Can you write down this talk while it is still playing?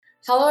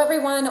Hello,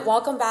 everyone.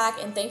 Welcome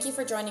back, and thank you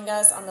for joining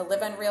us on the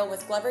Live Unreal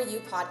with Glover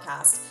U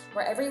podcast,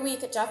 where every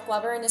week Jeff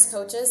Glover and his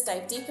coaches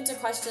dive deep into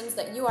questions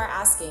that you are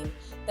asking.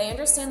 They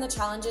understand the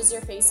challenges you're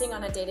facing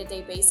on a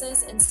day-to-day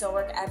basis and still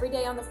work every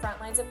day on the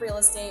front lines of real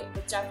estate,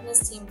 with Jeff and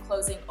his team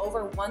closing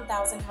over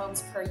 1,000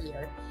 homes per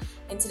year.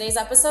 In today's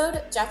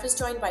episode, Jeff is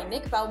joined by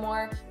Nick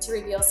Belmore to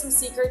reveal some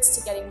secrets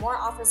to getting more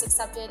offers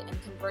accepted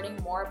and converting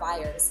more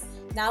buyers.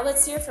 Now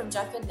let's hear from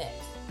Jeff and Nick.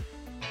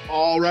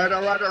 All right.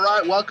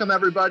 Welcome,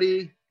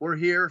 everybody. We're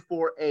here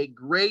for a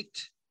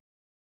great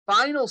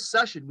final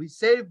session. We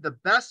saved the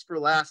best for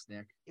last,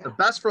 Nick. Yeah. The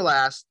best for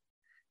last.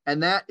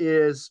 And that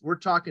is, we're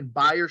talking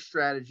buyer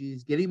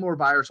strategies, getting more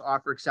buyers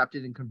offer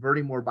accepted and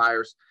converting more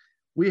buyers.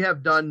 We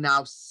have done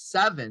now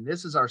 7.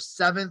 This is our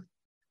 7th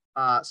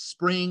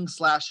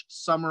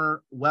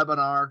spring/summer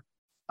webinar,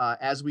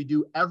 as we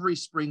do every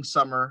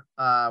spring-summer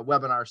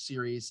webinar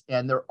series.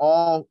 And they're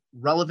all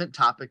relevant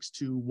topics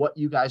to what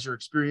you guys are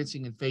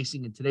experiencing and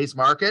facing in today's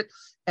market.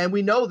 And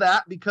we know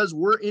that because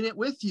we're in it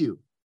with you.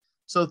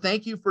 So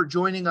thank you for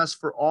joining us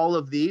for all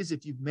of these.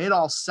 If you've made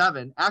all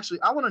 7,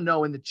 actually, I want to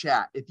know in the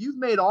chat, if you've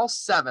made all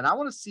 7, I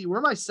want to see where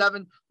my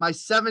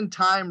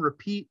 7-time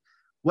repeat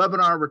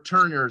webinar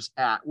returners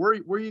at.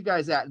 Where you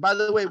guys at? And by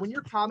the way, when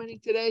you're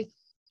commenting today,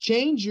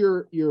 change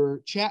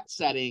your chat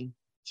setting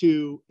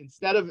to,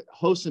 instead of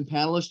hosts and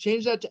panelists,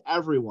 change that to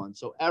everyone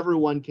so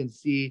everyone can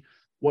see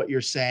what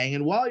you're saying.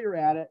 And while you're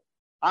at it,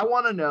 I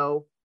want to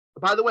know,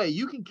 by the way,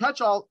 you can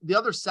catch all the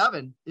other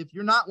 7 if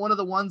you're not one of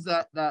the ones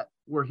that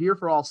were here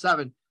for all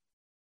 7.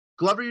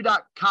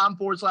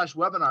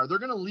 gloveru.com/webinar.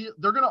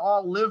 They're gonna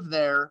all live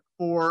there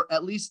for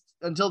at least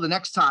until the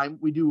next time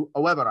we do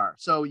a webinar.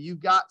 So you've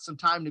got some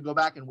time to go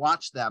back and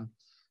watch them.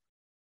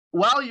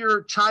 While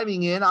you're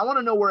chiming in, I want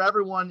to know where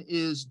everyone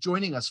is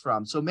joining us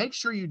from. So make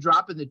sure you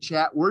drop in the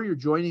chat where you're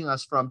joining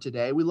us from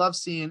today. We love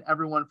seeing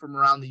everyone from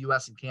around the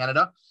US and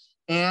Canada.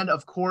 And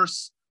of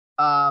course,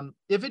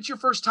 if it's your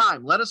first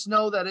time, let us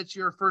know that it's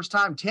your first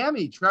time.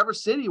 Tammy,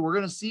 Traverse City, we're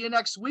going to see you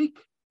next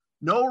week.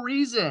 No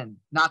reason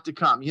not to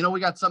come. We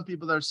got some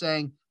people that are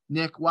saying,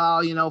 Nick,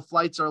 well,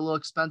 flights are a little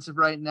expensive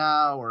right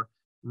now, or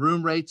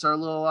room rates are a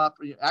little up.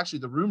 Actually,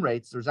 the room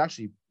rates, there's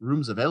actually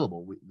rooms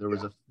available. There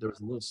was a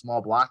little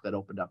small block that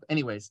opened up.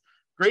 Anyways,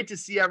 great to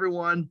see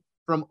everyone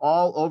from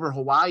all over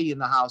Hawaii in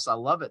the house. I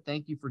love it.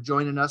 Thank you for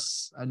joining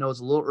us. I know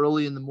it's a little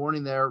early in the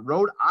morning there.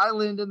 Rhode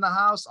Island in the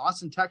house,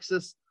 Austin,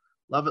 Texas.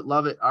 Love it,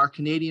 love it. Our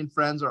Canadian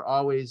friends are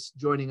always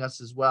joining us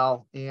as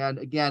well. And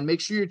again,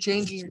 make sure you're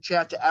changing your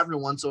chat to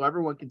everyone so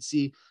everyone can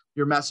see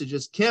your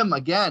messages. Kim,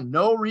 again,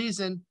 no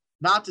reason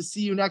not to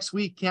see you next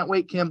week. Can't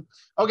wait, Kim.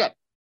 Okay.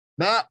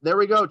 Matt, there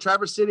we go.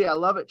 Traverse City. I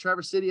love it.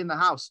 Traverse City in the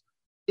house.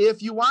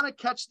 If you want to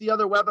catch the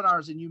other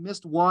webinars and you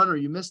missed one or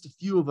you missed a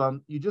few of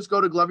them, you just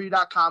go to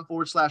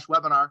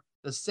gloveru.com/webinar,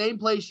 the same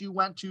place you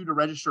went to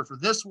register for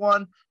this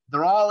one.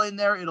 They're all in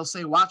there. It'll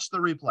say, watch the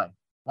replay.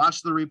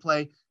 Watch the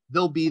replay.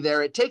 They'll be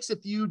there. It takes a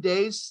few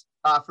days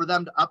for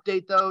them to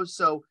update those.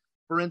 So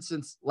for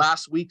instance,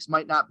 last week's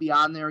might not be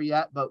on there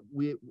yet, but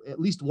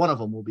at least one of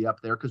them will be up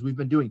there because we've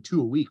been doing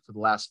 2 a week for the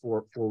last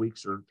 4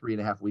 weeks or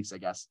 3.5 weeks, I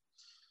guess.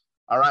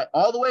 All right.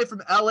 All the way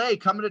from LA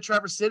coming to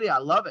Traverse City. I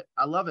love it.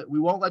 I love it. We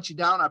won't let you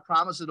down. I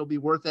promise it'll be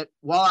worth it.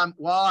 While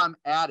I'm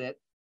at it,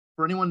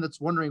 for anyone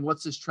that's wondering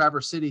what's this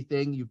Traverse City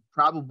thing, you've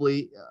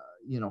probably,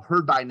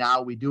 heard by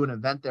now, we do an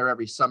event there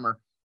every summer.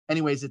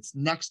 Anyways, it's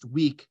next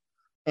week.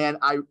 And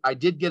I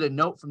did get a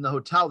note from the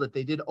hotel that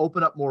they did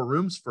open up more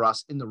rooms for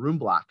us in the room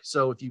block.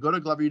 So if you go to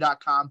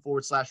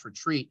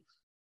gloveru.com/retreat,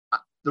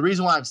 the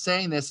reason why I'm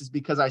saying this is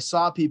because I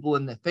saw people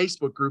in the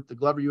Facebook group, the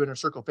Glover U Inner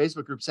Circle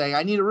Facebook group, saying,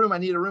 I need a room.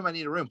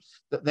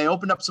 They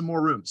opened up some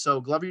more rooms. So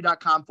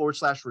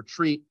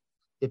gloveru.com/retreat.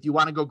 If you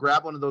want to go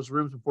grab one of those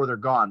rooms before they're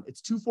gone,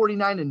 it's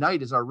 $249 a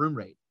night is our room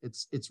rate.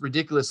 It's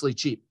ridiculously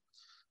cheap.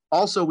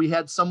 Also, we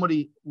have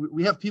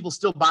people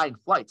still buying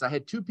flights. I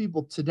had 2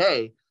 people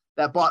today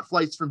that bought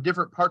flights from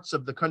different parts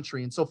of the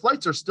country. And so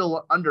flights are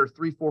still under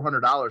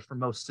 $300-400 for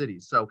most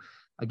cities. So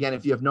again,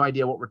 if you have no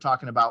idea what we're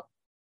talking about,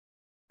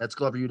 that's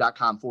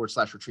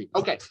gloveru.com/retreat.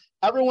 Okay.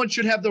 Everyone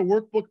should have their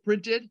workbook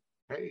printed.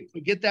 Hey.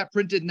 So get that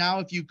printed now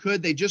if you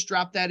could. They just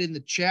dropped that in the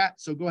chat.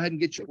 So go ahead and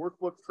get your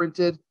workbook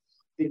printed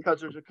because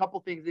there's a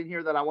couple things in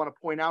here that I want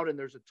to point out, and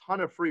there's a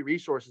ton of free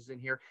resources in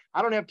here.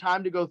 I don't have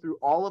time to go through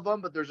all of them,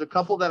 but there's a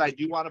couple that I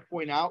do want to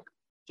point out.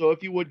 So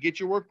if you would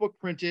get your workbook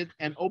printed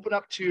and open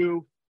up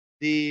to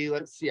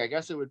let's see, I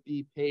guess it would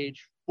be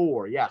page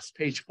 4. Yes,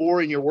 page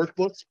 4 in your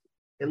workbooks.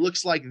 It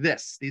looks like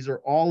this. These are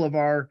all of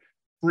our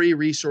free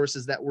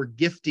resources that we're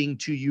gifting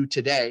to you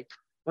today.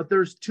 But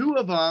there's 2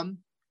 of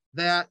them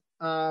that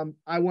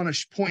I want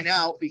to point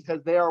out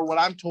because they are what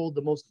I'm told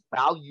the most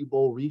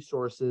valuable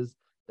resources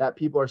that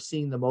people are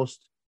seeing the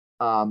most,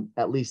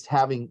 at least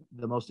having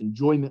the most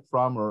enjoyment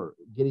from or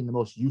getting the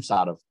most use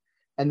out of.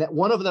 And that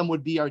one of them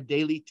would be our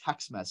daily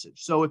text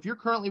message. So if you're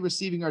currently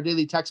receiving our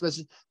daily text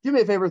message, do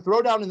me a favor,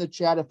 throw down in the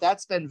chat if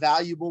that's been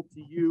valuable to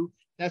you.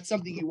 That's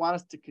something you want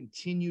us to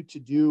continue to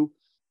do.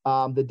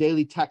 The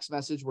daily text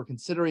message, we're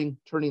considering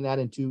turning that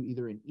into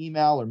either an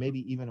email or maybe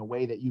even a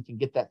way that you can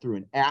get that through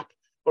an app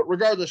But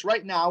regardless,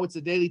 right now it's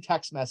a daily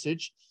text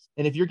message.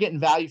 And if you're getting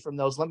value from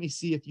those, let me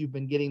see if you've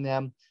been getting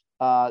them.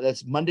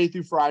 That's Monday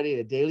through Friday,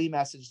 a daily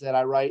message that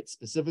I write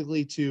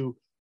specifically to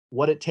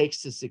what it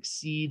takes to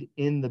succeed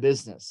in the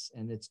business.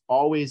 And it's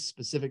always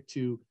specific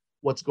to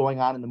what's going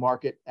on in the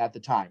market at the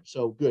time.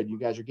 So good. You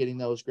guys are getting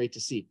those. Great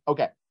to see.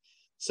 Okay.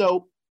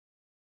 So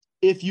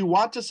if you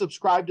want to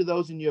subscribe to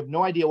those and you have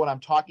no idea what I'm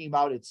talking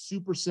about, it's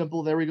super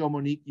simple. There we go,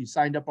 Monique. You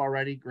signed up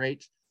already.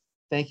 Great.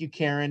 Thank you,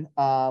 Karen.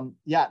 A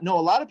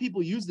lot of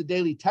people use the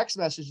daily text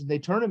message and they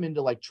turn them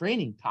into like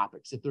training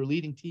topics. If they're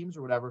leading teams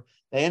or whatever,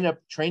 they end up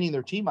training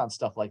their team on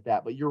stuff like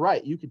that. But you're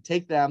right. You could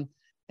take them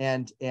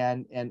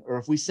or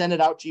if we send it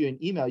out to you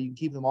in email, you can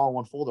keep them all in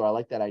one folder. I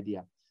like that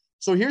idea.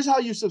 So here's how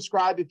you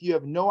subscribe. If you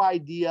have no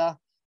idea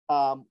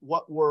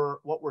what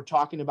we're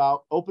talking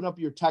about, open up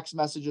your text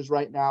messages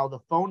right now. The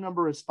phone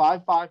number is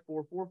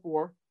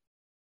 55444.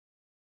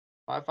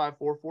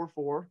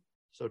 55444.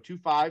 So 2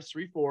 5s,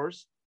 3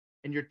 4s.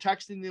 And you're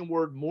texting the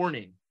word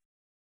morning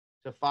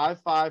to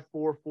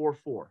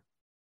 55444.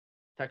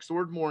 Text the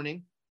word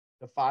morning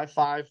to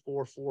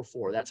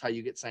 55444. That's how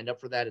you get signed up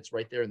for that. It's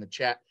right there in the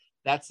chat.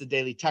 That's the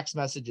daily text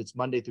message. It's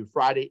Monday through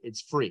Friday. It's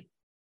free.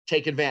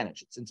 Take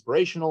advantage. It's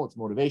inspirational. It's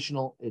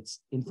motivational. It's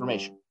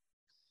information.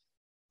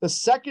 The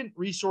second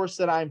resource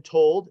that I'm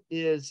told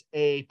is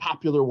a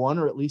popular one,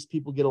 or at least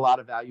people get a lot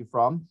of value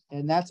from,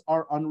 and that's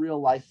our Unreal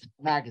Life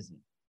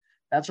magazine.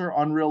 That's our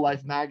Unreal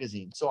Life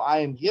magazine. So I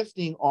am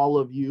gifting all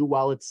of you,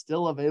 while it's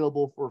still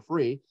available for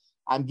free,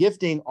 I'm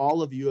gifting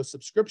all of you a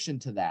subscription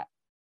to that.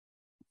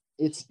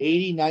 It's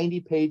 80,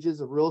 90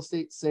 pages of real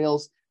estate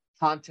sales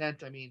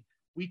content. I mean,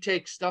 we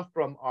take stuff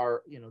from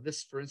our,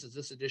 this, for instance,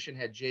 this edition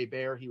had Jay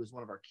Baer. He was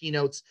one of our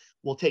keynotes.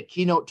 We'll take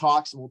keynote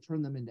talks and we'll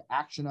turn them into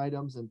action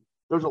items. And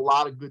there's a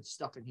lot of good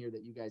stuff in here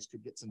that you guys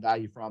could get some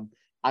value from.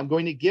 I'm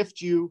going to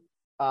gift you,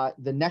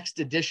 the next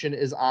edition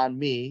is on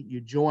me. You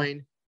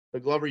join the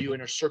Glover U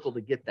Inner Circle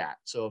to get that.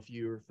 So if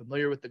you're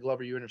familiar with the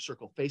Glover U Inner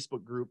Circle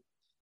Facebook group,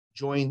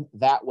 join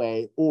that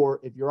way. Or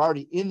if you're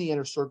already in the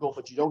Inner Circle,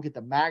 but you don't get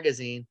the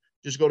magazine,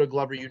 just go to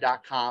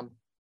gloveru.com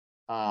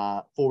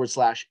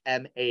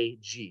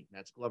 /MAG.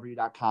 That's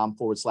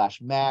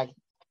gloveru.com/mag.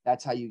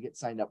 That's how you get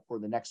signed up for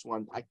the next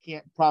one. I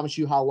can't promise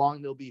you how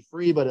long they'll be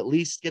free, but at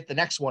least get the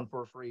next one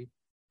for free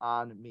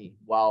on me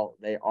while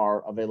they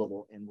are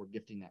available, and we're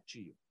gifting that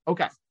to you.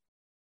 Okay.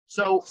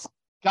 So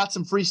got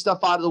some free stuff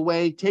out of the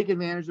way. Take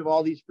advantage of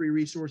all these free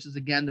resources.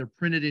 Again, they're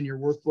printed in your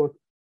workbook.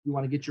 If you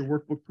want to get your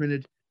workbook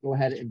printed, go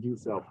ahead and do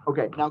so.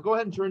 Okay, now go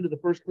ahead and turn to the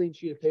first clean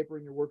sheet of paper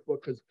in your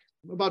workbook, because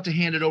I'm about to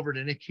hand it over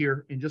to Nick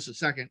here in just a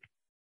second.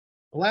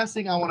 The last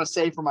thing I want to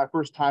say for my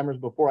first timers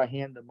before I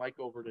hand the mic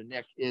over to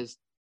Nick is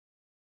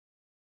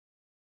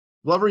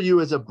Glover U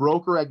is a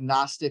broker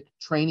agnostic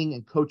training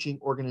and coaching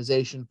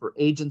organization for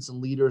agents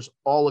and leaders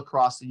all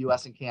across the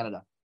U.S. and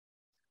Canada.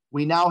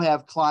 We now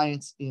have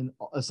clients in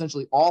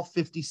essentially all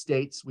 50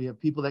 states. We have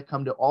people that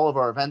come to all of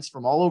our events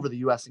from all over the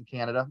U.S. and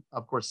Canada.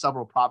 Of course,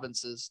 several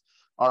provinces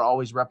are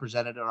always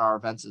represented at our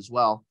events as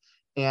well.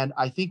 And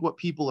I think what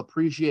people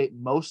appreciate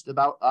most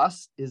about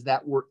us is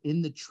that we're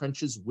in the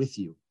trenches with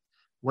you.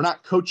 We're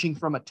not coaching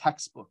from a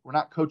textbook. We're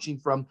not coaching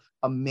from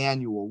a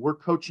manual. We're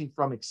coaching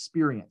from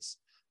experience.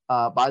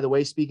 By the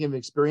way, speaking of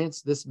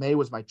experience, this May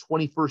was my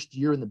 21st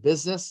year in the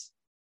business.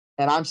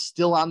 And I'm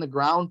still on the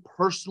ground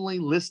personally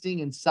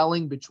listing and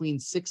selling between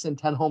 6 and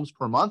 10 homes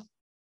per month.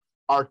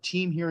 Our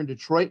team here in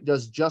Detroit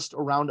does just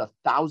around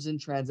 1,000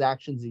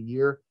 transactions a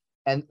year.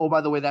 And oh,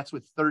 by the way, that's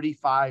with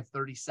 35,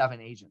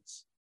 37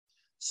 agents.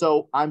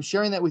 So I'm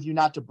sharing that with you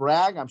not to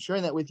brag. I'm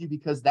sharing that with you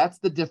because that's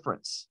the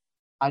difference.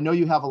 I know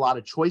you have a lot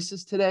of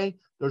choices today.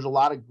 There's a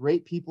lot of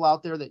great people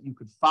out there that you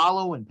could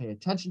follow and pay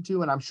attention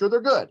to, and I'm sure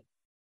they're good.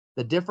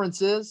 The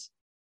difference is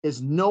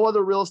no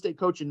other real estate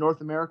coach in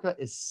North America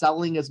is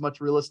selling as much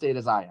real estate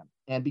as I am.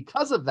 And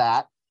because of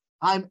that,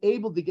 I'm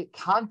able to get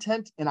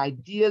content and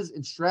ideas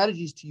and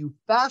strategies to you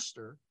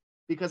faster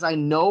because I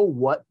know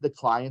what the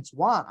clients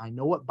want. I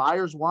know what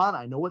buyers want.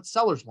 I know what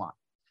sellers want.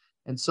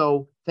 And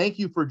so thank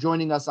you for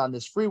joining us on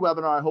this free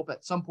webinar. I hope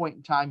at some point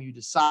in time you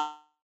decide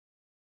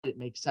it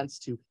makes sense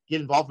to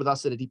get involved with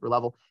us at a deeper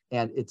level,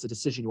 and it's a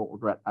decision you won't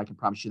regret. I can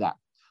promise you that.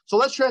 So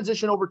let's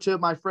transition over to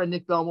my friend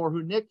Nick Belmore,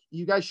 who, Nick,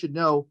 you guys should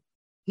know,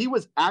 he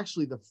was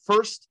actually the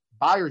first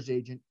buyer's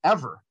agent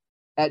ever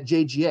at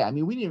JGA. I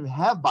mean, we didn't even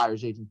have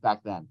buyer's agents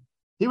back then.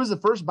 He was the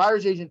first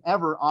buyer's agent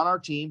ever on our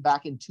team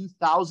back in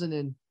 2000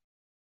 and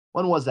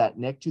when was that,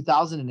 Nick?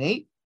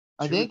 2008,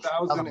 I think?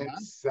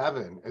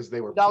 2007, as they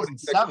were putting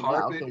the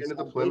carpet into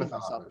the Plymouth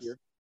office. Here.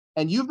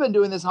 And you've been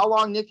doing this. How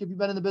long, Nick, have you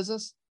been in the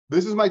business?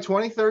 This is my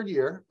 23rd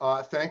year.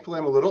 Thankfully,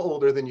 I'm a little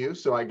older than you,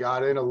 so I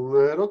got in a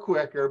little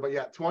quicker. But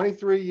yeah,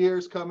 23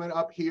 years coming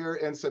up here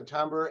in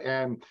September,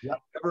 and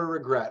never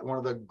regret. One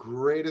of the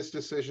greatest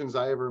decisions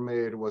I ever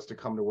made was to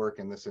come to work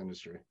in this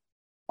industry.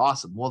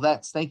 Awesome. Well,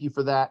 thank you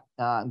for that.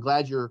 I'm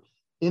glad you're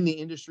in the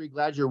industry.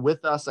 Glad you're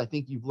with us. I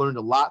think you've learned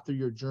a lot through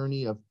your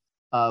journey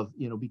of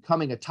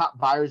becoming a top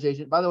buyer's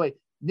agent. By the way,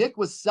 Nick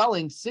was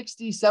selling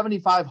 60,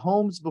 75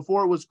 homes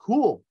before it was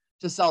cool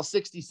to sell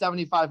 60,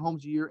 75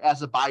 homes a year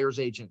as a buyer's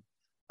agent.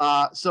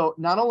 So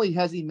not only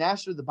has he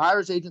mastered the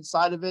buyer's agent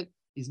side of it,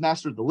 he's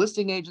mastered the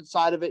listing agent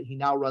side of it. He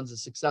now runs a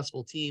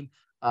successful team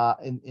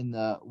in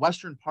the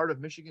western part of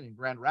Michigan, in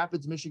Grand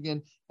Rapids,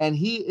 Michigan. And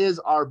he is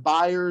our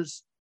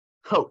buyer's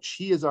coach.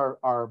 He is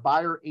our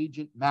buyer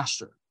agent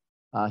master.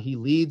 He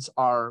leads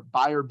our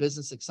Buyer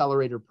Business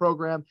Accelerator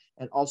program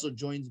and also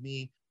joins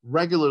me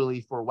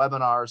regularly for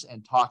webinars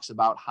and talks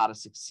about how to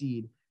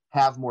succeed,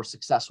 have more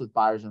success with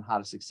buyers, and how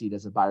to succeed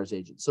as a buyer's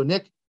agent. So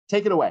Nick,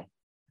 take it away.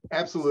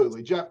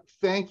 Absolutely. Jeff,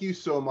 thank you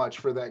so much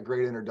for that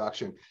great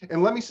introduction.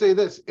 And let me say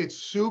this, it's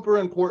super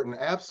important.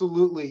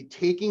 Absolutely,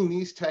 taking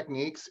these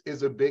techniques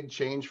is a big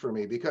change for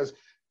me because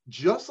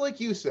just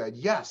like you said,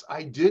 yes,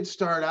 I did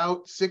start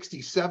out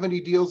 60, 70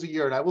 deals a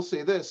year. And I will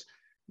say this,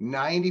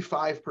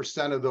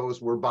 95% of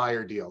those were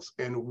buyer deals.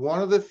 And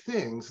one of the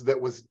things that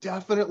was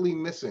definitely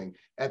missing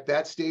at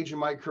that stage in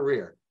my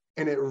career,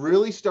 and it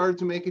really started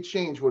to make a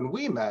change when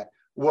we met,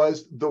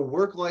 was the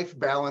work-life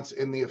balance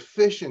and the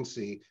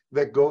efficiency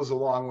that goes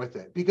along with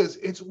it. Because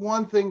it's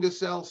one thing to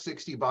sell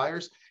 60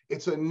 buyers.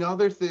 It's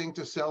another thing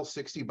to sell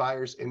 60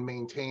 buyers and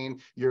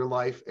maintain your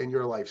life and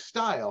your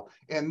lifestyle.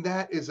 And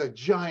that is a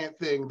giant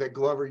thing that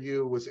Glover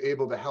U was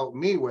able to help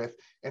me with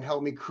and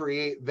help me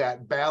create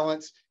that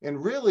balance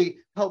and really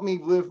help me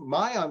live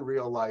my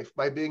unreal life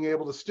by being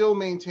able to still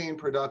maintain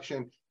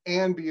production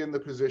and be in the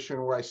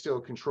position where I still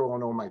control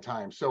and own my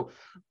time. So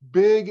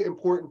big,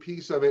 important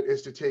piece of it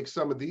is to take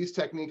some of these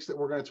techniques that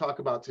we're going to talk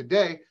about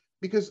today,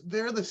 because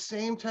they're the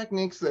same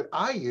techniques that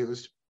I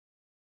used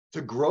to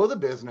grow the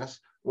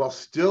business while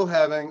still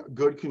having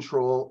good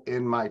control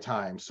in my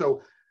time.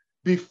 So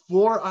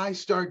before I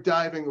start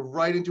diving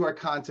right into our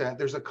content,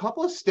 there's a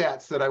couple of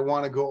stats that I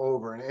want to go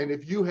over. And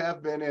if you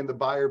have been in the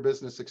Buyer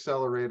Business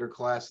Accelerator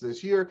class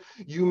this year,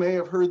 you may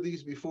have heard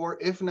these before.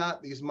 If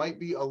not, these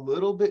might be a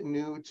little bit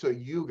new to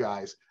you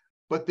guys,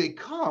 but they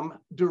come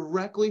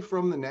directly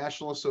from the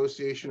National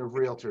Association of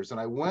Realtors. And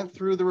I went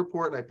through the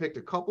report and I picked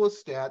a couple of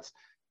stats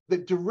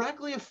that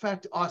directly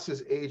affect us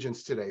as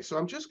agents today. So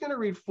I'm just going to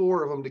read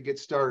 4 of them to get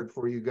started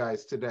for you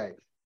guys today.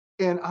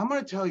 And I'm going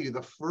to tell you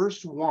the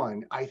first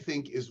one, I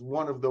think, is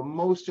one of the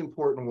most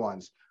important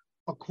ones.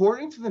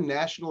 According to the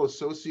National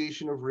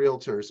Association of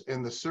Realtors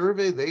and the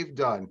survey they've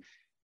done,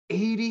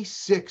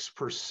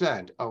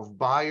 86% of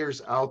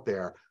buyers out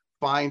there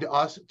find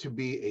us to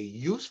be a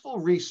useful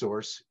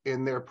resource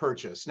in their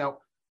purchase. Now,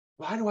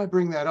 why do I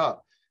bring that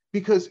up?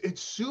 Because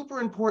it's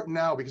super important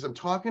now, because I'm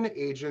talking to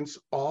agents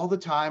all the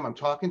time. I'm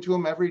talking to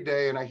them every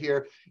day, and I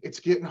hear it's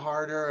getting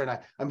harder, and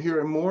I'm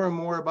hearing more and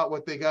more about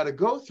what they got to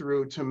go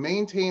through to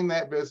maintain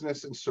that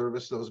business and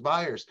service those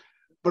buyers.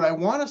 But I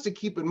want us to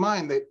keep in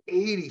mind that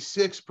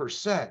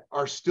 86%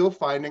 are still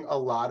finding a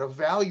lot of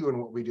value in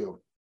what we do.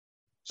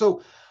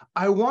 So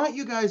I want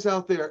you guys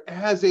out there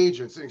as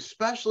agents, and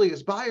especially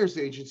as buyers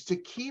agents, to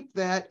keep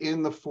that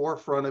in the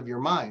forefront of your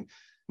mind.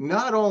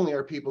 Not only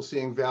are people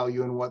seeing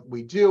value in what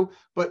we do,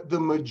 but the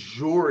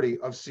majority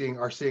of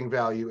are seeing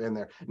value in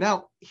there.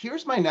 Now,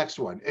 here's my next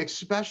one,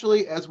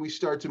 especially as we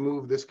start to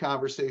move this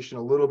conversation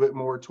a little bit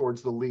more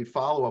towards the lead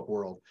follow-up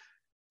world.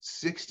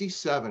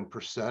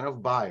 67%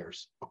 of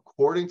buyers,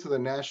 according to the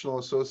National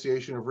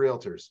Association of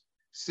Realtors,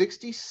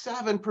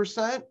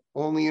 67%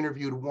 only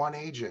interviewed one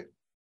agent.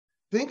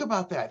 Think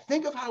about that.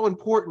 Think of how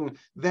important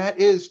that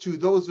is to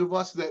those of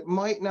us that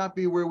might not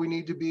be where we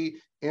need to be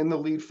in the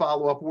lead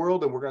follow-up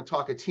world. And we're going to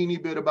talk a teeny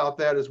bit about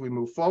that as we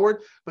move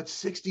forward. But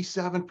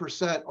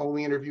 67%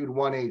 only interviewed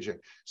one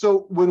agent.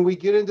 So when we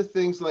get into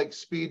things like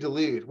speed to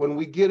lead, when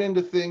we get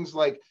into things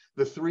like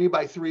the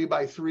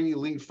 3x3x3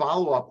 lead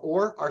follow-up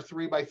or our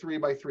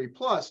 3x3x3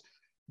 plus,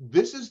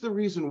 this is the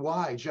reason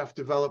why Jeff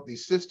developed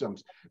these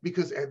systems,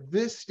 because at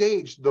this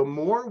stage, the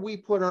more we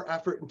put our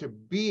effort into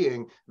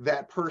being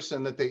that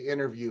person that they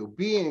interview,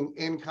 being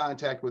in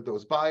contact with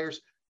those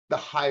buyers, the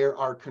higher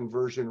our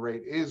conversion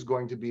rate is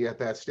going to be at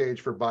that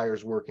stage for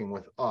buyers working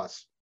with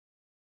us.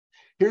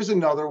 Here's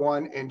another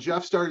one, and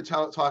Jeff started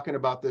talking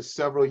about this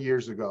several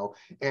years ago,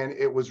 and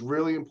it was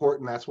really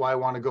important. That's why I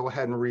want to go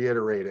ahead and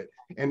reiterate it.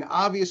 And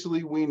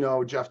obviously, we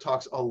know Jeff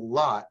talks a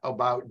lot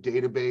about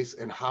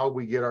database and how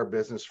we get our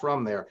business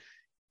from there.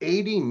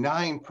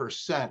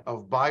 89%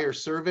 of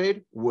buyers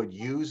surveyed would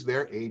use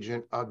their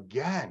agent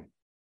again.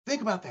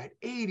 Think about that.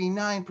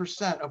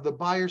 89% of the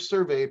buyers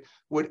surveyed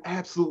would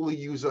absolutely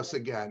use us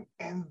again.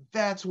 And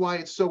that's why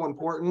it's so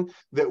important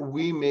that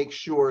we make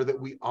sure that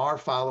we are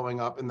following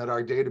up and that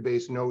our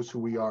database knows who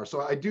we are.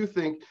 So I do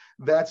think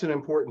that's an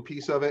important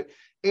piece of it.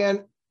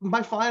 And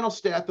my final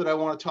stat that I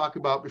want to talk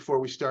about before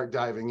we start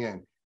diving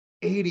in,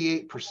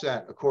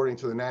 88%, according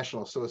to the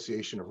National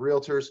Association of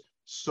Realtors,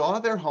 saw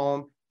their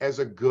home as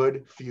a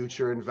good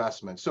future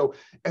investment. So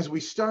as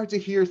we start to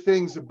hear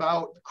things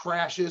about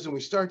crashes and we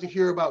start to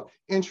hear about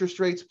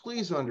interest rates,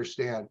 please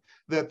understand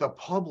that the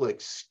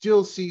public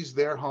still sees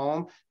their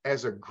home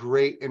as a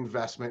great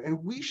investment.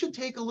 And we should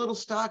take a little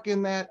stock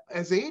in that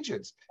as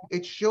agents.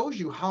 It shows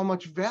you how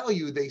much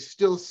value they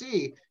still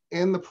see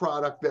in the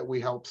product that we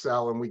help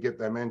sell and we get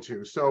them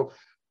into. So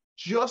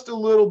just a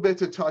little bit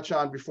to touch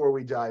on before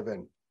we dive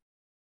in.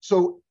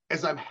 So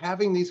as I'm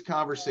having these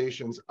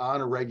conversations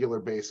on a regular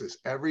basis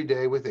every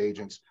day with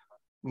agents,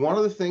 one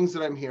of the things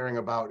that I'm hearing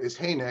about is,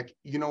 hey, Nick,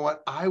 you know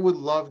what? I would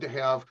love to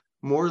have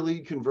more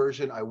lead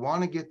conversion. I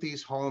want to get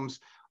these homes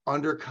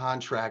under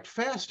contract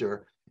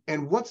faster.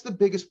 And what's the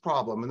biggest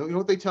problem? And you know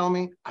what they tell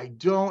me? I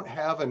don't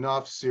have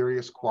enough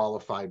serious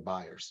qualified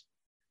buyers.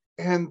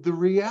 And the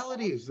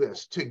reality is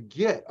this: to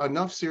get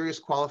enough serious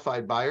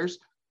qualified buyers,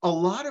 a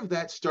lot of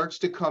that starts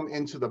to come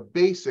into the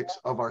basics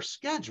of our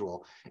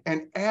schedule.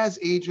 And as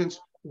agents,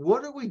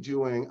 what are we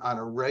doing on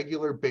a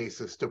regular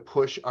basis to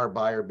push our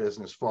buyer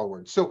business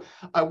forward? So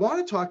I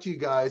want to talk to you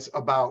guys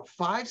about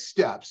 5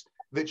 steps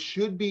that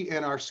should be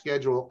in our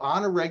schedule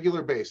on a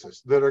regular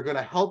basis that are going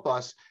to help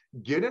us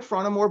get in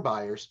front of more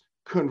buyers,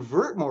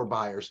 convert more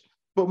buyers,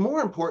 but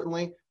more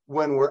importantly,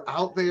 when we're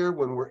out there,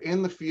 when we're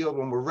in the field,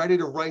 when we're ready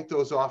to write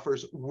those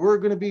offers, we're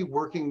going to be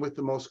working with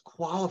the most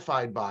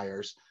qualified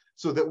buyers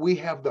so that we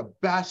have the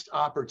best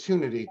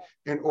opportunity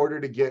in order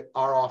to get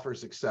our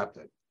offers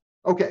accepted.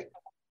 Okay,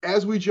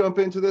 as we jump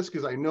into this,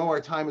 because I know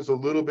our time is a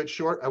little bit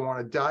short, I want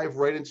to dive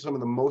right into some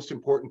of the most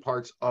important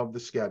parts of the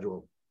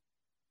schedule.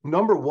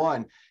 Number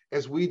one,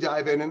 as we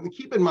dive in, and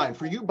keep in mind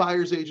for you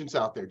buyers agents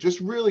out there, just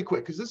really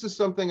quick, because this is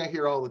something I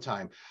hear all the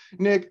time.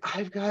 Nick,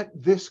 I've got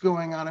this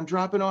going on. I'm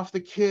dropping off the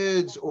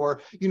kids,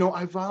 or,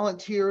 I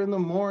volunteer in the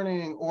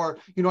morning, or,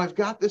 I've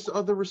got this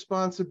other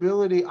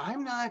responsibility.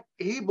 I'm not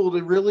able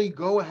to really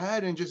go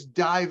ahead and just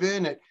dive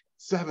in at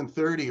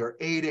 7:30 or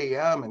 8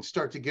 a.m. and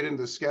start to get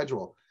into the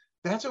schedule.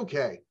 That's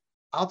okay.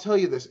 I'll tell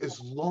you this, as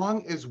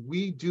long as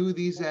we do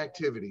these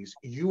activities,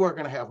 you are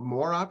going to have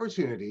more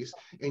opportunities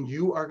and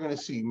you are going to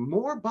see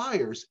more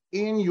buyers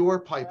in your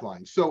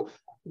pipeline. So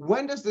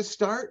when does this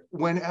start?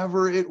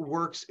 Whenever it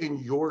works in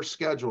your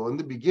schedule in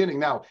the beginning.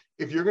 Now,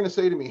 if you're going to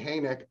say to me, hey,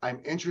 Nick,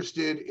 I'm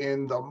interested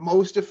in the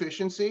most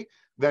efficiency,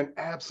 then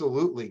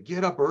absolutely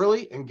get up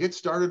early and get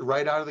started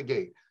right out of the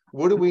gate.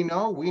 What do we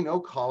know? We know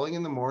calling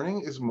in the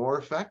morning is more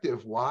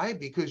effective. Why?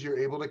 Because you're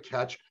able to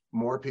catch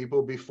more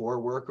people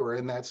before work or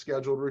in that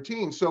scheduled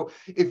routine. So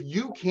if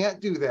you can't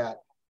do that,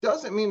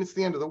 doesn't mean it's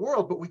the end of the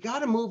world, but we got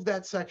to move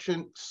that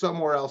section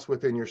somewhere else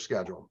within your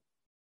schedule.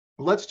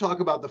 Let's talk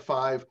about the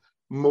 5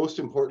 most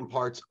important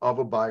parts of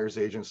a buyer's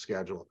agent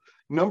schedule.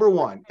 Number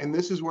 1, and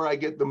this is where I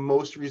get the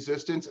most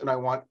resistance, and I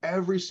want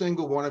every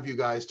single one of you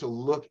guys to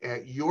look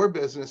at your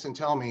business and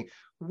tell me,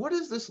 what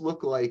does this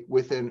look like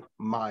within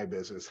my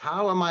business?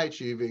 How am I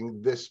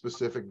achieving this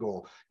specific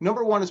goal?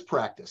 Number 1 is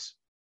practice.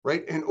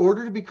 Right? In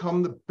order to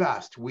become the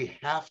best, we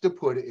have to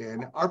put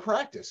in our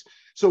practice.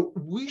 So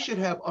we should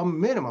have a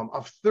minimum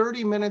of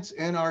 30 minutes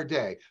in our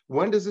day.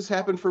 When does this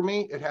happen for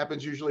me? It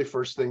happens usually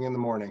first thing in the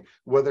morning.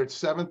 Whether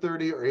it's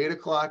 7:30 or 8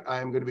 o'clock,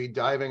 I am going to be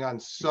diving on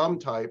some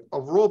type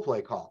of role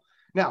play call.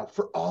 Now,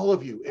 for all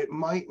of you, it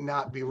might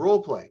not be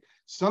role play.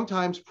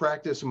 Sometimes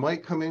practice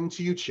might come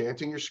into you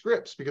chanting your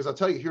scripts, because I'll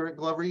tell you, here at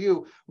Glover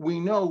U, we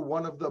know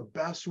one of the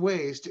best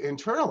ways to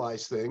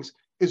internalize things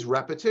is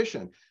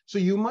repetition. So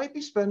you might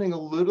be spending a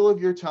little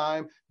of your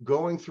time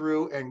going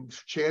through and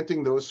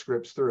chanting those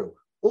scripts through.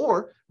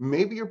 Or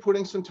maybe you're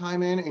putting some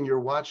time in and you're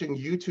watching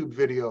YouTube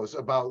videos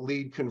about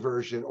lead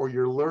conversion, or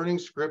you're learning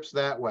scripts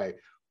that way.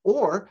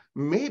 Or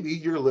maybe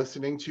you're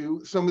listening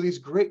to some of these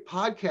great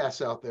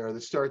podcasts out there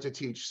that start to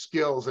teach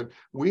skills. And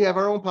we have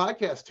our own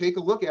podcast. Take a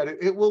look at it.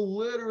 It will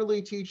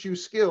literally teach you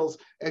skills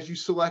as you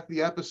select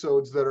the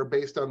episodes that are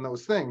based on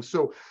those things.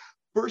 So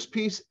first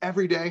piece,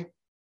 every day,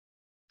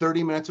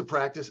 30 minutes of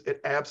practice,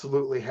 it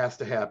absolutely has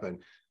to happen.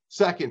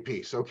 Second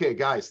piece, okay,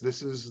 guys,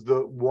 this is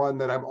the one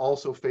that I'm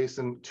also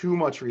facing too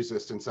much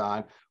resistance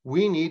on.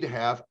 We need to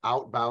have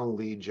outbound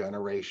lead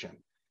generation.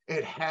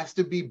 It has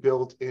to be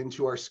built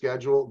into our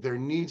schedule. There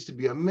needs to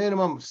be a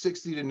minimum of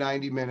 60 to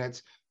 90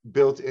 minutes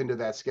built into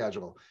that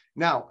schedule.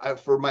 Now,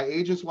 for my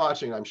agents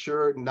watching, I'm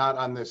sure not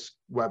on this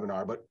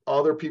webinar, but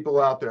other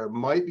people out there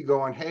might be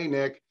going, hey,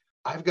 Nick,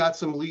 I've got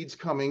some leads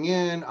coming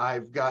in.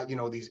 I've got,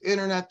 these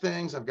internet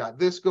things. I've got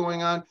this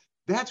going on.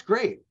 That's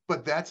great,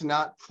 but that's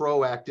not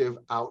proactive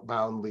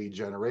outbound lead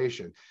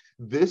generation.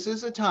 This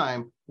is a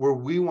time where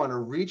we want to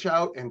reach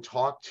out and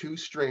talk to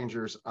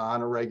strangers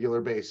on a regular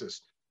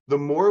basis. The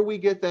more we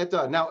get that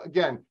done. Now,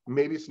 again,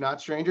 maybe it's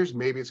not strangers.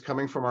 Maybe it's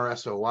coming from our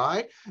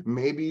SOI.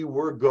 Maybe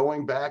we're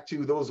going back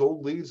to those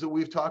old leads that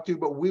we've talked to,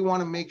 but we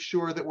want to make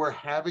sure that we're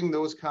having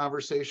those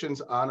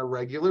conversations on a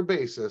regular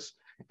basis.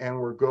 And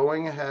we're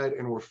going ahead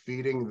and we're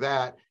feeding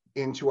that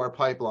into our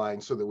pipeline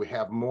so that we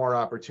have more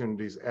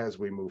opportunities as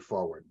we move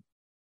forward.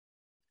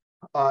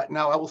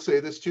 Now, I will say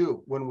this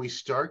too. When we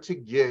start to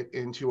get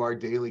into our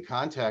daily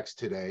contacts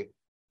today,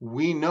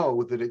 we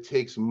know that it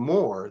takes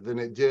more than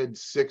it did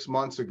 6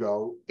 months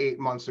ago, 8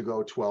 months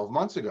ago, 12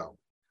 months ago.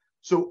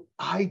 So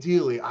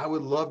ideally, I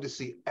would love to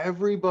see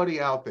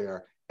everybody out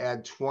there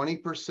add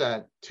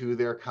 20% to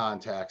their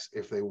contacts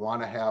if they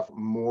want to have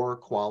more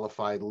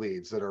qualified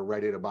leads that are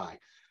ready to buy.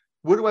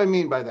 What do I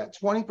mean by that?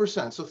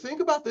 20%. So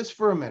think about this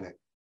for a minute.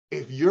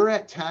 If you're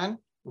at 10,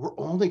 we're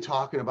only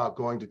talking about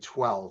going to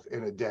 12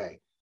 in a day.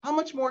 How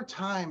much more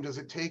time does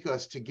it take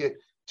us to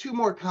get 2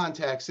 more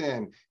contacts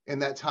in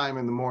that time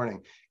in the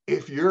morning?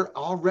 If you're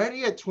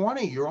already at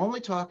 20, you're only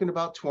talking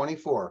about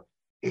 24.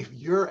 If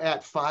you're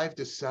at 5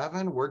 to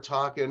 7, we're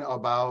talking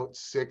about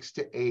 6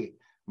 to 8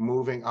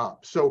 moving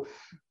up. So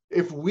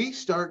if we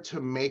start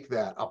to make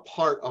that a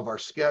part of our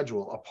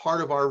schedule, a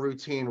part of our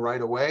routine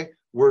right away,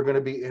 we're going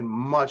to be in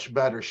much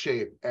better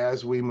shape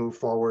as we move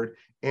forward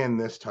in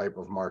this type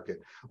of market.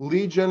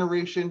 Lead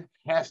generation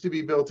has to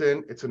be built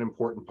in. It's an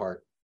important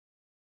part.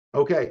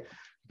 Okay,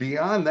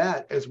 beyond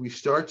that, as we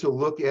start to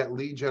look at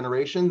lead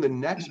generation, the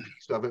next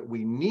piece of it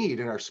we need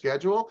in our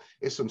schedule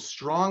is some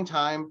strong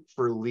time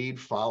for lead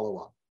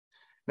follow-up.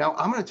 Now,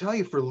 I'm going to tell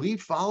you, for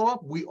lead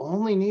follow-up, we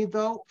only need,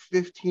 though,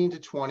 15 to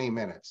 20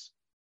 minutes.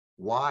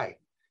 Why?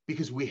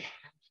 Because we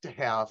have to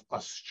have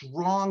a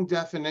strong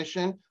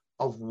definition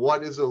of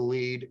what is a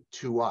lead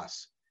to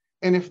us.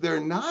 And if they're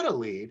not a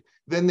lead,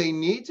 then they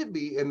need to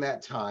be in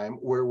that time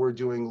where we're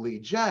doing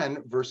lead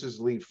gen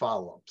versus lead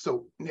follow-up.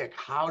 So, Nick,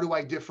 how do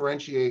I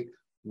differentiate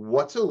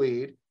what's a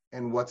lead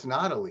and what's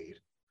not a lead?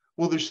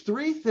 Well, there's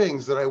 3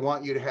 things that I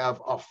want you to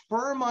have a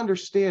firm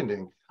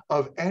understanding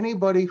of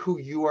anybody who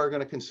you are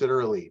going to consider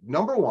a lead.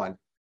 Number 1,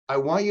 I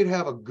want you to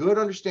have a good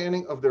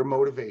understanding of their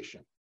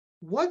motivation.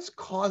 What's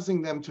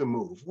causing them to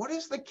move? What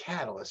is the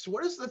catalyst?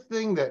 What is the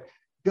thing that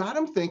got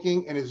them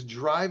thinking and is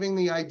driving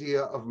the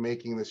idea of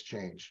making this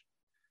change?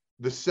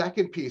 The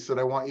second piece that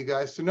I want you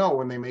guys to know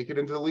when they make it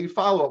into the lead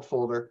follow-up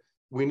folder,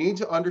 we need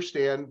to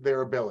understand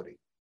their ability.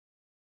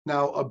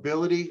 Now,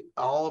 ability,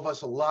 all of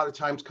us a lot of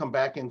times come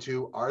back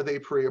into, are they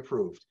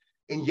pre-approved?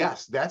 And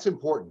yes, that's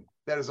important.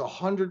 That is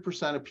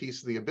 100% a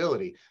piece of the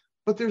ability.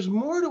 But there's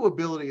more to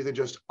ability than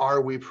just,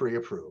 are we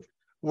pre-approved?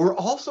 We're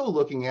also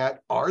looking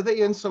at, are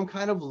they in some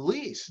kind of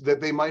lease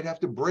that they might have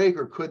to break,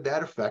 or could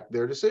that affect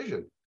their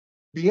decision?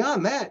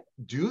 Beyond that,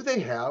 do they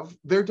have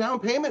their down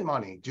payment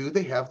money? Do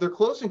they have their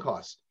closing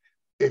costs?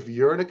 If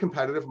you're in a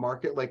competitive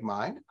market like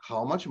mine,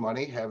 how much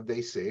money have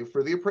they saved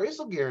for the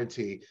appraisal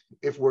guarantee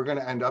if we're going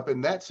to end up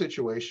in that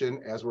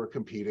situation as we're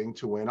competing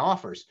to win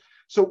offers?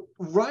 So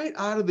right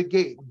out of the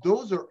gate,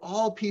 those are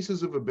all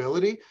pieces of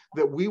ability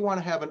that we want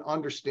to have an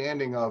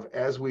understanding of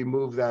as we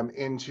move them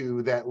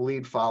into that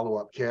lead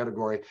follow-up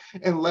category.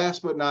 And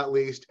last but not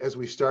least, as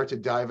we start to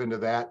dive into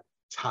that,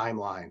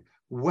 timeline.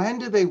 When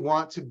do they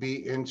want to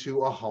be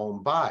into a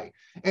home buy?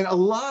 And a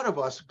lot of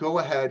us go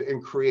ahead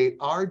and create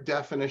our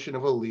definition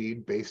of a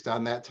lead based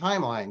on that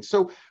timeline.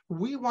 So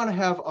we want to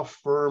have a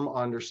firm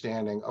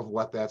understanding of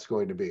what that's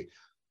going to be.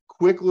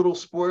 Quick little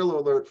spoiler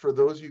alert for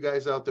those of you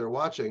guys out there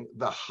watching,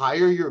 the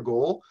higher your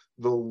goal,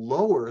 the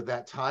lower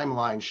that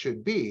timeline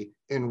should be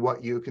in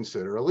what you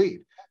consider a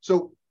lead.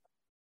 So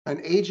an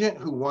agent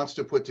who wants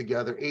to put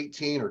together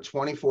 18 or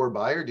 24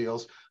 buyer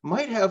deals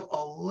might have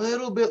a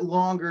little bit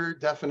longer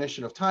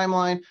definition of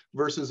timeline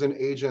versus an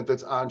agent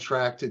that's on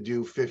track to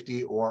do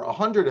 50 or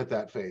 100 at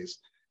that phase.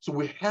 So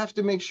we have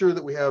to make sure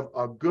that we have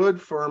a good,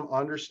 firm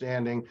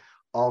understanding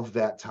of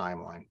that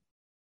timeline.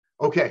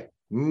 Okay,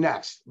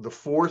 next, the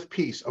 4th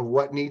piece of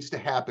what needs to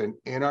happen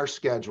in our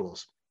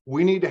schedules.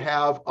 We need to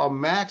have a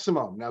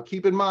maximum. Now,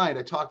 keep in mind,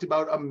 I talked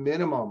about a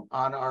minimum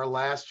on our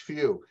last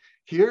few.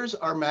 Here's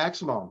our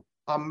maximum.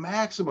 A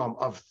maximum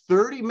of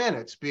 30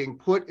 minutes being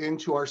put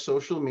into our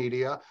social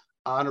media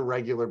on a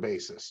regular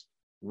basis.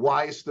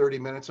 Why is 30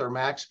 minutes our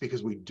max?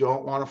 Because we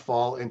don't want to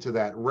fall into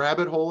that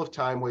rabbit hole of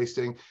time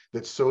wasting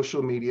that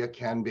social media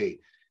can be.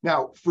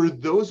 Now, for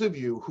those of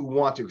you who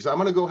want to, because I'm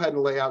going to go ahead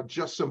and lay out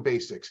just some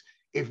basics.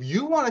 If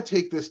you want to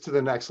take this to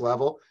the next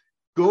level,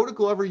 go to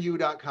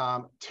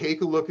gloveru.com,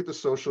 take a look at the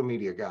social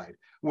media guide.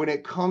 When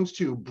it comes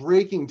to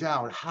breaking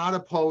down how to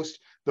post,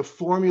 the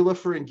formula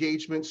for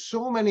engagement,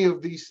 so many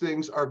of these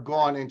things are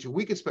gone into.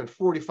 We could spend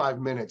 45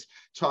 minutes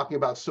talking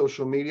about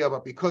social media,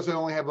 but because I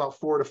only have about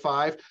 4 to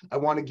 5, I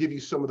want to give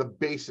you some of the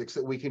basics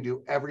that we can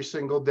do every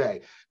single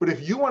day. But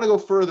if you want to go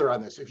further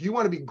on this, if you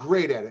want to be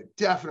great at it,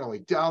 definitely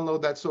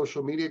download that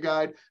social media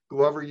guide,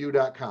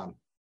 gloveru.com.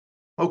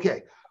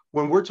 Okay,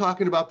 when we're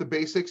talking about the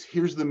basics,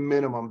 here's the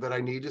minimum that I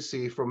need to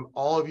see from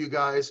all of you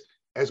guys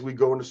as we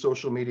go into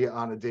social media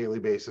on a daily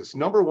basis.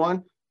 Number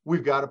 1,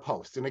 we've got to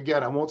post. And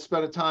again, I won't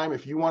spend a time.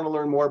 If you want to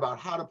learn more about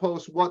how to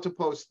post, what to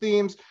post,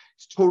 themes,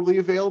 it's totally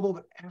available.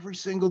 But every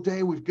single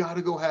day, we've got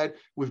to go ahead.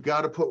 We've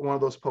got to put one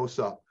of those posts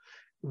up.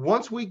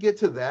 Once we get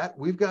to that,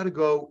 we've got to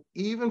go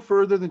even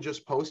further than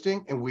just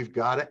posting, and we've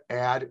got to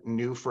add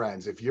new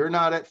friends. If you're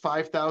not at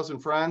 5,000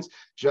 friends,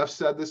 Jeff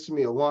said this to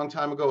me a long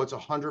time ago, it's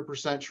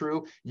 100%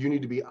 true. You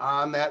need to be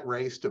on that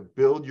race to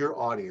build your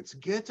audience.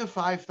 Get to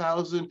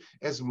 5,000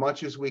 as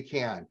much as we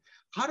can.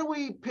 How do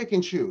we pick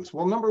and choose?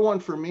 Well, number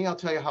 1, for me, I'll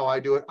tell you how I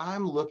do it.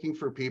 I'm looking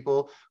for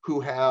people who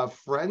have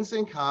friends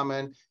in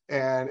common,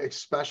 and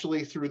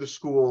especially through the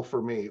school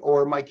for me,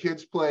 or my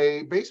kids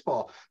play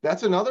baseball.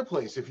 That's another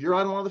place. If you're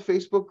on one of the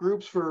Facebook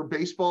groups for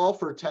baseball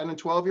for 10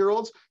 and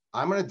 12-year-olds,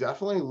 I'm going to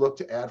definitely look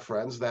to add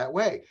friends that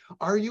way.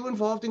 Are you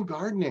involved in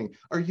gardening?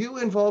 Are you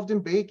involved in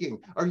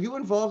baking? Are you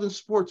involved in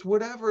sports?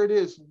 Whatever it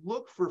is,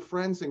 look for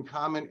friends in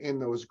common in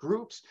those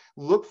groups.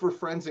 Look for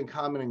friends in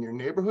common in your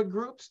neighborhood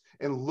groups,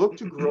 and look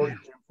to grow your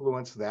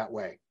influence that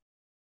way.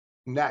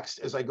 Next,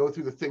 as I go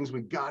through the things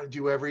we got to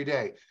do every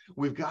day,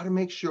 we've got to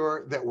make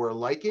sure that we're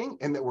liking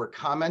and that we're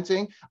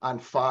commenting on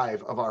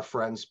 5 of our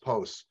friends'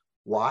 posts.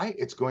 Why?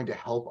 It's going to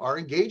help our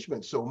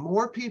engagement. So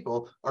more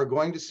people are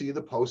going to see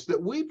the posts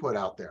that we put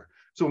out there.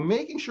 So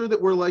making sure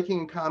that we're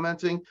liking and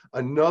commenting,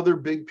 another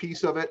big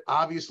piece of it.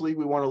 Obviously,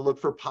 we want to look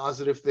for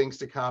positive things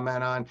to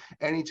comment on.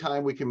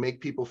 Anytime we can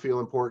make people feel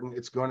important,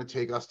 it's going to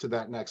take us to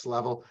that next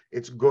level.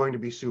 It's going to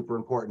be super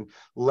important.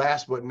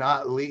 Last but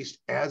not least,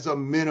 as a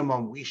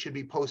minimum, we should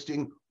be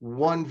posting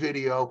 1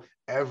 video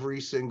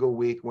every single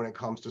week when it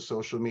comes to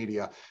social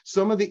media.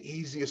 Some of the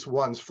easiest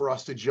ones for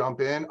us to jump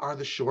in are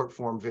the short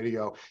form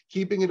video,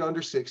 keeping it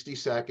under 60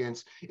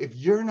 seconds. If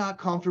you're not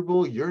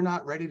comfortable, you're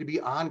not ready to be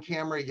on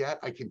camera yet,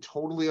 I can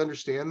totally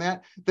understand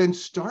that. Then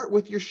start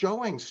with your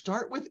showing,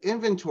 start with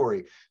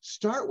inventory,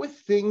 start with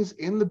things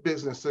in the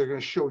business that are going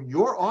to show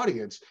your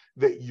audience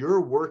that you're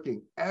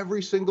working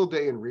every single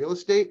day in real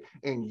estate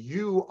and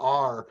you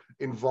are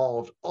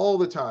involved all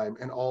the time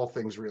in all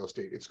things real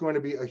estate. It's going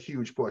to be a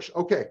huge push.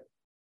 Okay.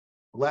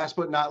 Last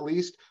but not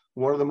least,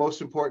 one of the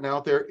most important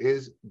out there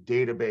is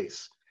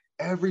database.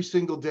 Every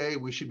single day,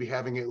 we should be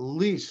having at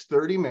least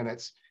 30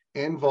 minutes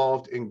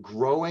involved in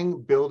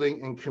growing,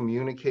 building, and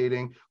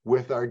communicating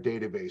with our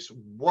database.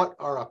 What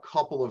are a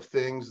couple of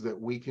things that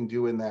we can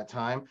do in that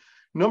time?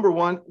 Number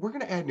one, we're going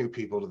to add new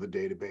people to the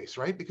database,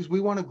 right? Because we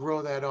want to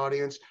grow that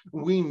audience.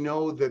 We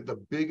know that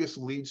the biggest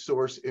lead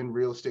source in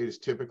real estate is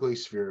typically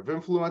sphere of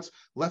influence.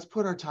 Let's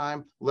put our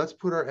time, let's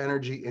put our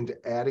energy into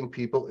adding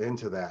people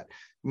into that.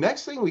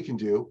 Next thing we can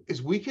do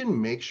is we can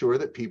make sure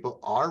that people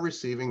are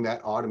receiving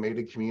that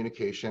automated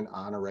communication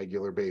on a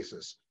regular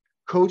basis.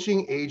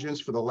 Coaching agents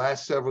for the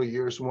last several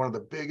years, one of the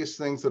biggest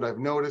things that I've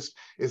noticed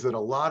is that a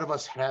lot of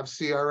us have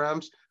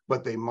CRMs,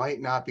 but they might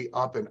not be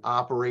up and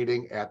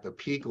operating at the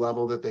peak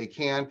level that they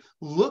can.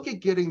 Look at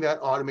getting that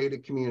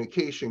automated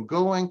communication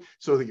going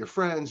so that your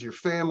friends, your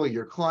family,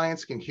 your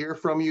clients can hear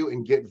from you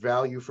and get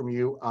value from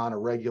you on a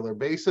regular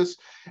basis.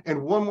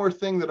 And one more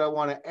thing that I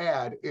want to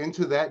add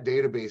into that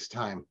database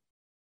time.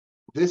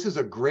 This is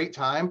a great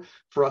time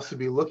for us to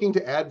be looking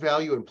to add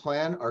value and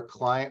plan our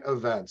client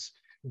events.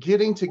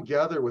 Getting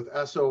together with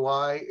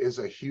SOI is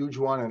a huge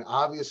one. And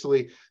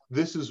obviously,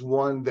 this is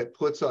one that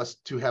puts us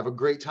to have a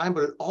great time,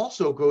 but it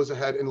also goes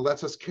ahead and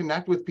lets us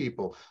connect with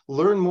people,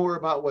 learn more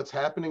about what's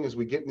happening as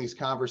we get in these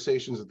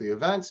conversations at the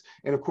events.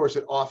 And of course,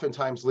 it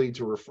oftentimes leads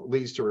to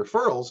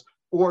referrals,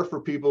 or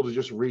for people to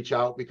just reach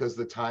out because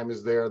the time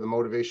is there, the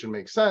motivation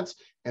makes sense,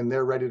 and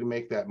they're ready to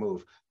make that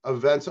move.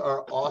 Events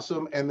are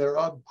awesome, and they're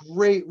a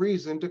great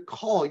reason to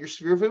call your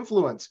sphere of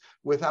influence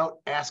without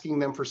asking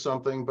them for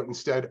something, but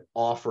instead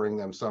offering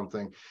them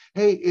something.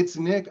 Hey, it's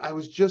Nick. I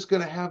was just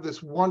going to have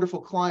this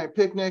wonderful client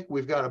picnic.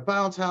 We've got a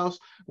bounce house.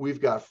 We've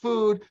got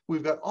food.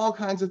 We've got all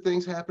kinds of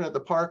things happening at the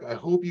park. I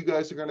hope you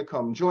guys are going to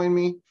come join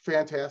me.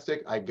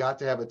 Fantastic. I got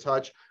to have a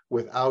touch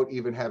without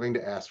even having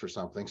to ask for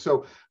something.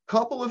 So a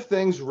couple of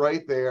things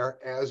right there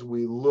as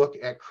we look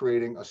at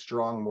creating a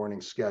strong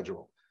morning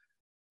schedule.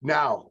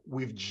 Now,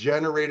 we've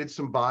generated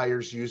some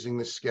buyers using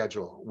the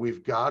schedule.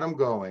 We've got them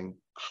going.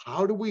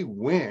 How do we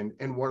win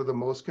in one of the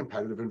most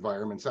competitive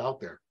environments out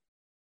there?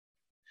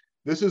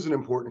 This is an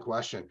important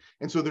question.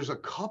 And so there's a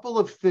couple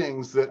of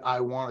things that I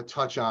want to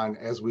touch on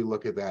as we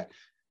look at that.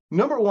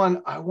 Number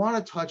one, I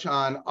want to touch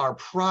on our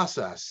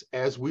process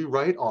as we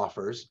write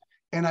offers,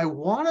 and I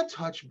want to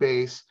touch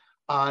base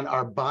on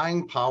our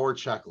buying power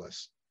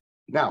checklist.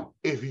 Now,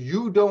 if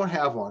you don't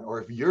have one,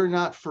 or if you're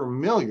not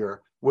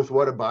familiar with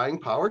what a buying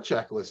power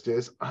checklist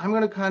is, I'm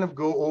going to kind of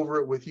go over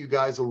it with you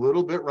guys a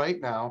little bit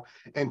right now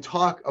and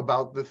talk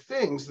about the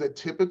things that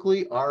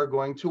typically are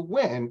going to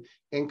win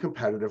in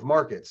competitive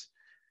markets.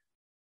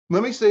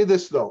 Let me say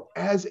this though,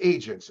 as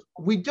agents,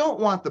 we don't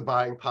want the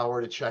buying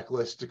power to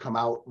checklist to come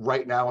out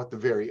right now at the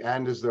very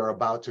end as they're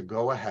about to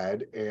go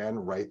ahead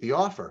and write the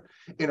offer.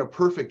 In a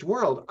perfect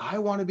world, I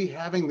want to be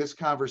having this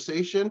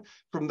conversation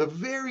from the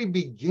very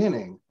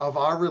beginning of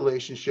our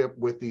relationship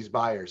with these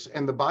buyers.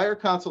 And the buyer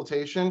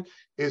consultation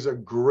is a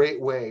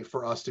great way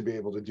for us to be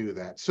able to do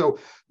that. So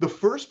the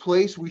first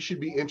place we should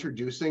be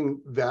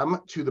introducing them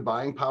to the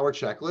buying power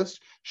checklist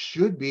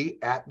should be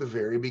at the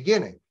very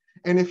beginning.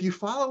 And if you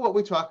follow what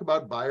we talk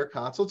about buyer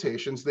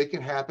consultations, they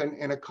can happen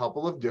in a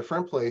couple of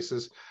different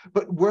places,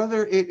 but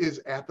whether it is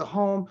at the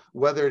home,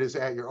 whether it is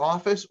at your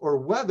office, or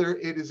whether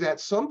it is at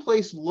some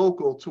place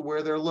local to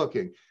where they're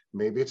looking,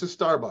 maybe it's a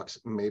Starbucks,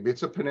 maybe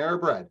it's a Panera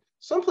Bread,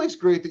 someplace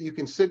great that you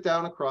can sit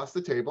down across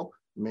the table,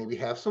 maybe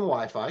have some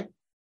Wi-Fi,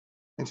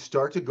 and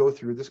start to go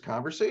through this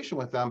conversation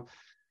with them.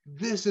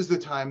 This is the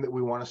time that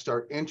we want to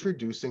start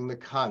introducing the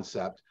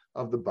concept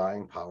of the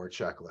buying power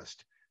checklist.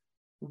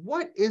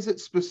 What is it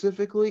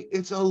specifically?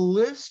 It's a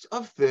list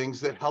of things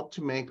that help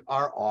to make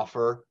our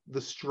offer the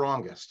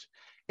strongest.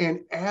 And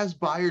as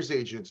buyer's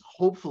agents,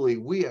 hopefully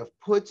we have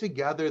put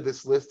together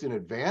this list in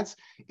advance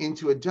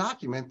into a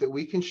document that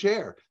we can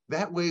share.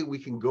 That way we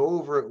can go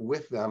over it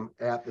with them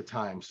at the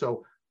time.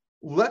 So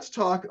let's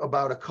talk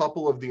about a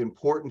couple of the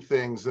important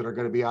things that are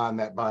going to be on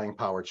that buying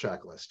power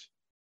checklist.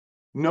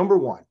 Number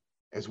one,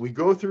 as we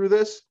go through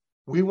this,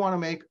 We want to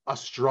make a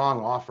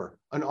strong offer.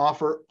 An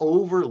offer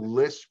over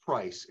list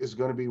price is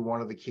going to be one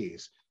of the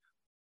keys.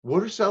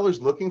 What are sellers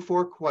looking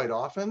for quite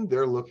often?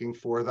 They're looking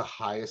for the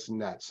highest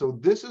net. So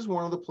this is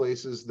one of the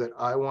places that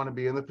I want to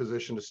be in the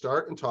position to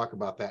start and talk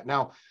about that.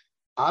 Now,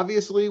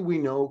 obviously, we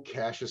know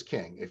cash is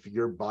king. If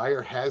your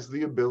buyer has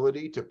the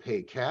ability to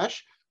pay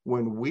cash,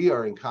 when we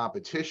are in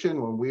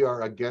competition, when we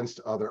are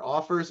against other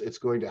offers, it's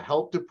going to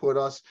help to put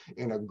us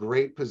in a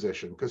great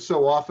position, because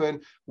so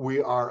often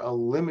we are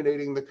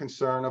eliminating the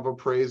concern of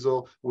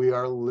appraisal, we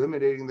are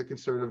eliminating the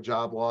concern of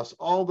job loss,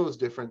 all those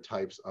different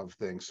types of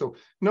things. So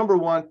number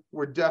one,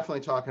 we're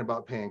definitely talking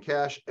about paying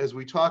cash. As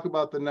we talk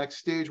about the next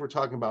stage, we're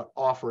talking about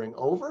offering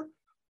over,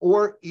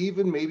 or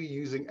even maybe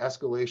using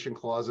escalation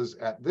clauses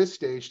at this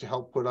stage to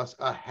help put us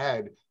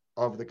ahead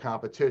of the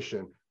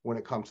competition when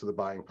it comes to the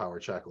buying power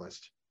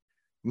checklist.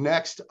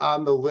 Next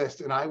on the list,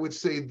 and I would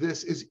say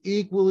this is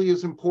equally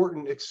as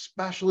important,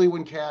 especially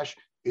when cash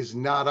is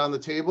not on the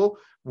table,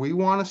 we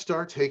want to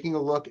start taking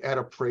a look at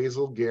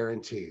appraisal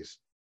guarantees.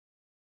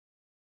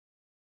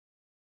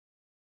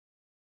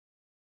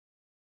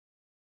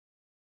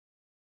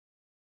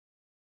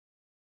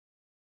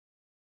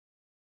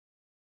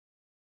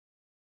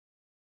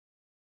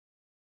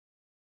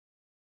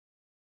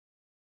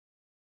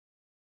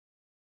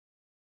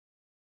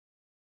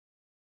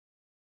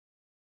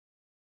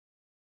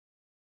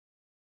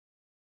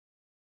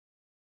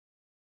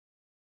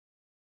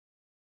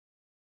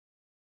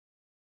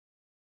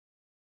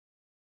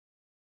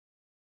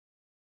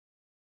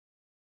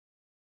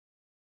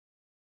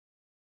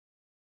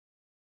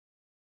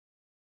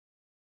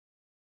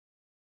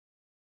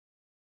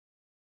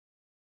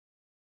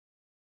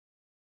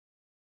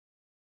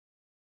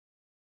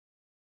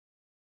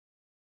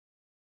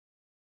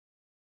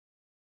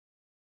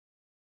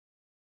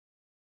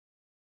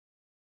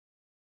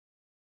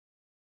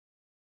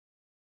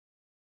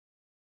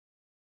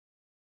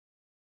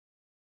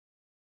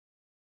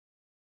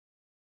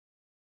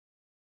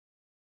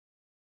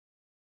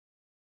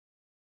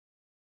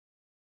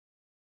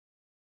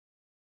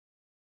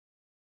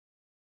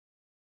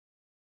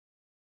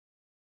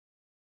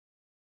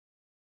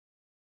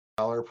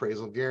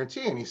 Appraisal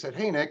guarantee. And he said,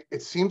 hey, Nick,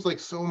 it seems like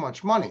so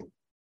much money.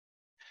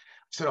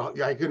 So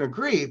I can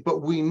agree,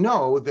 but we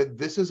know that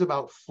this is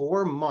about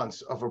 4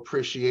 months of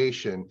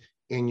appreciation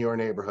in your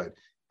neighborhood.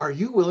 Are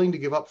you willing to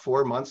give up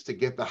 4 months to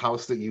get the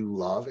house that you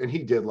love? And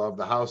he did love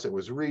the house. It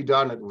was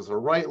redone. It was the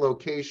right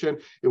location.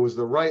 It was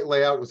the right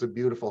layout. It was a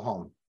beautiful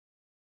home.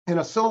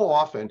 And so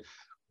often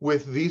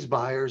with these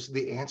buyers,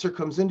 the answer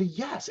comes into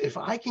yes. If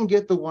I can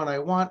get the one I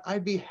want,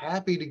 I'd be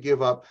happy to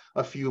give up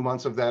a few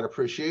months of that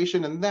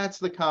appreciation. And that's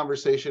the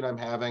conversation I'm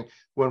having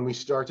when we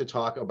start to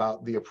talk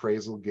about the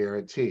appraisal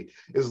guarantee.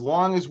 As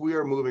long as we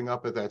are moving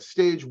up at that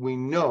stage, we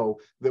know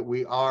that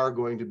we are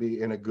going to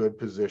be in a good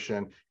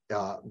position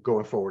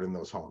going forward in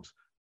those homes.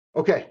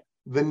 Okay,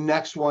 the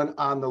next one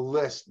on the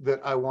list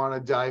that I want to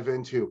dive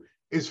into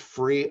is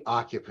free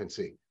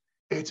occupancy.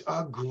 It's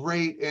a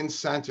great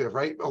incentive,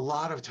 right? A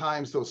lot of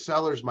times those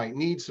sellers might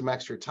need some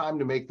extra time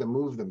to make the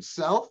move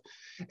themselves,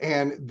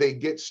 and they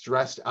get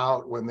stressed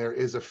out when there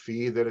is a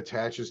fee that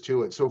attaches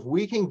to it. So if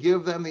we can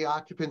give them the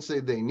occupancy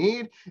they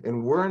need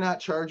and we're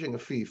not charging a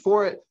fee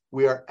for it,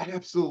 we are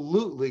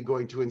absolutely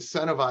going to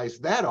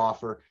incentivize that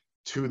offer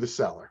to the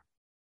seller.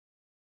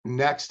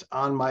 Next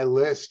on my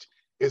list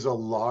is a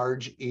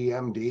large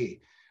EMD.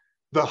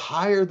 The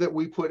higher that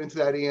we put into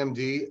that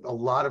EMD, a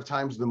lot of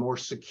times the more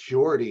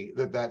security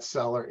that that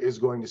seller is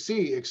going to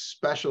see,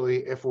 especially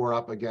if we're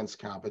up against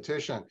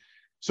competition.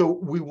 So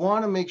we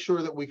want to make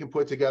sure that we can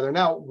put together.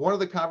 Now, one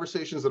of the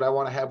conversations that I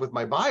want to have with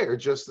my buyer,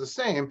 just the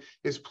same,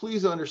 is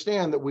please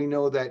understand that we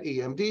know that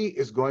EMD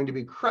is going to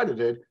be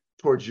credited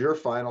towards your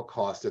final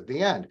cost at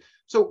the end.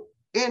 So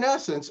in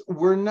essence,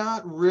 we're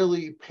not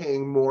really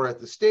paying more at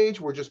the stage.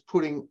 We're just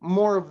putting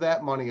more of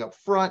that money up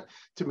front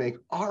to make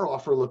our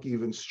offer look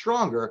even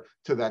stronger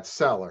to that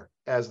seller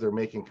as they're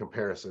making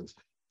comparisons.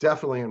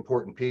 Definitely an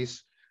important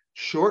piece.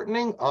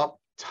 Shortening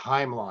up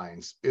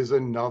timelines is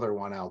another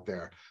one out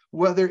there.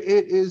 Whether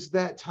it is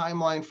that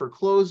timeline for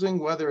closing,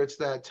 whether it's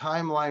that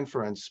timeline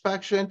for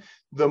inspection,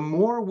 the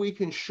more we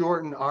can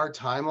shorten our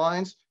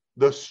timelines,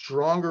 the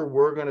stronger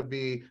we're going to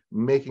be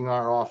making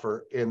our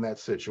offer in that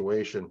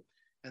situation.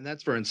 And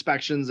that's for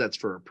inspections, that's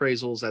for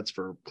appraisals, that's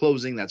for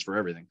closing, that's for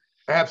everything.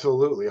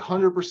 Absolutely,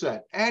 100%.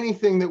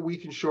 Anything that we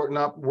can shorten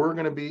up, we're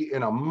going to be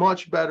in a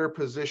much better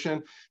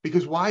position,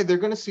 because why? They're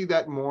going to see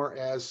that more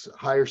as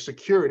higher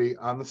security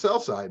on the sell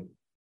side.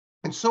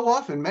 And so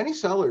often, many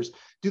sellers,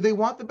 do they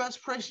want the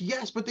best price?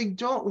 Yes, but they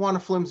don't want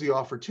a flimsy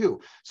offer too.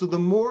 So the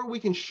more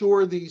we can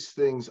shore these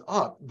things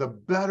up, the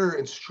better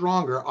and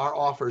stronger our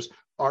offers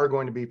are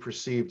going to be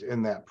perceived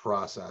in that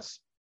process.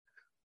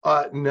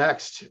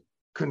 Next,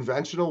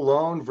 conventional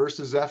loan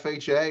versus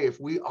FHA. If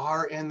we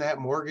are in that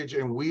mortgage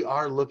and we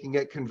are looking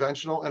at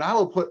conventional, and I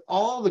will put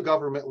all the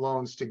government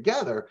loans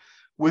together,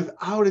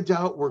 without a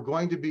doubt, we're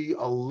going to be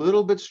a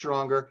little bit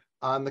stronger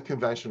on the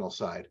conventional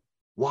side.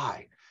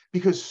 Why?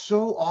 because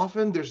so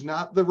often there's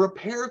not the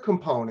repair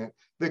component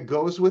that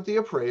goes with the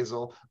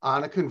appraisal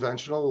on a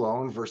conventional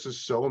loan versus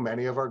so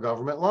many of our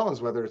government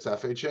loans, whether it's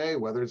FHA,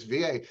 whether it's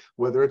VA,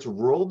 whether it's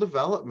rural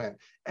development.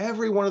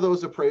 Every one of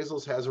those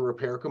appraisals has a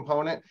repair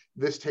component.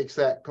 This takes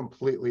that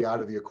completely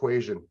out of the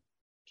equation.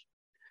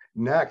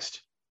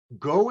 Next,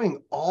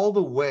 going all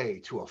the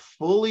way to a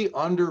fully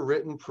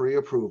underwritten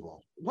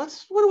pre-approval. What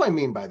do I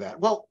mean by that?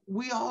 Well,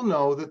 we all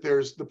know that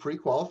there's the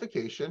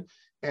pre-qualification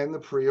and the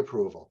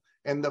pre-approval.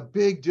 And the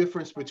big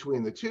difference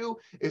between the two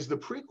is the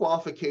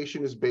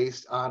pre-qualification is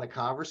based on a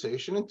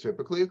conversation and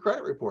typically a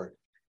credit report.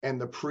 And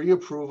the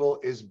pre-approval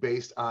is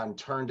based on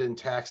turned in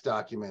tax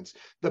documents.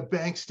 The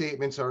bank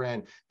statements are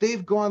in.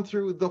 They've gone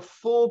through the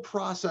full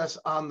process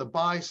on the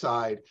buy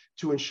side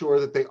to ensure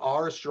that they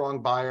are a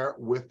strong buyer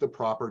with the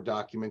proper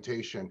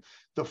documentation.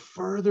 The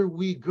further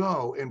we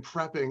go in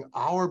prepping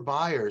our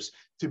buyers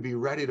to be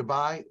ready to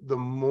buy, the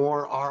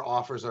more our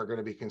offers are going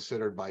to be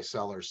considered by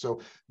sellers.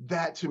 So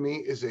that to me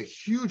is a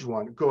huge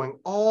one, going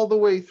all the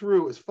way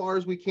through as far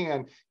as we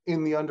can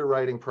in the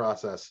underwriting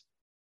process.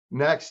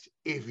 Next,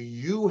 if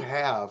you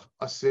have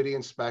a city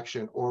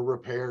inspection or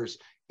repairs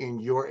in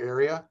your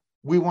area,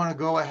 we want to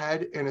go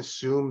ahead and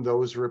assume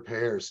those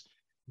repairs.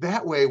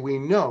 That way we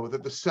know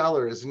that the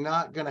seller is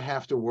not going to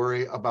have to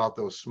worry about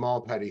those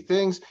small petty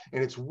things.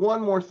 And it's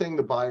one more thing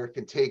the buyer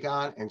can take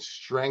on and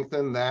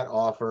strengthen that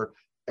offer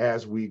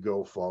as we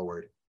go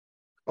forward.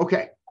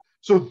 Okay,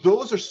 so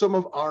those are some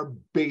of our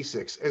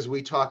basics as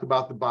we talk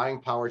about the buying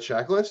power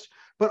checklist.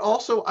 But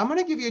also, I'm going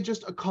to give you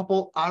just a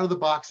couple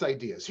out-of-the-box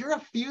ideas. Here are a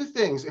few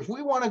things. If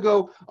we want to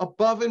go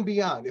above and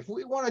beyond, if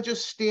we want to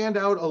just stand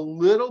out a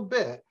little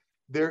bit,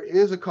 there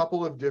is a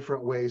couple of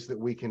different ways that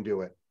we can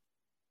do it.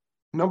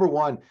 Number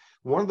one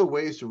of the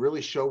ways to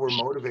really show we're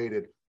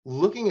motivated,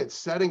 looking at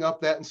setting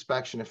up that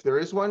inspection. If there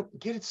is one,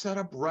 get it set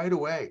up right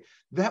away.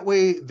 That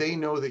way they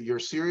know that you're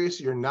serious,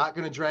 you're not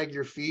going to drag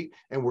your feet,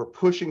 and we're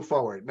pushing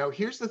forward. Now,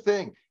 here's the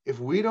thing. If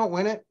we don't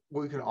win it,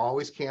 we can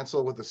always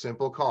cancel with a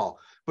simple call,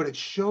 but it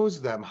shows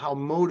them how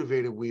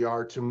motivated we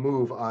are to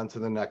move on to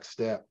the next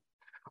step.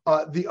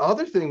 The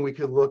other thing we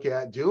could look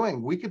at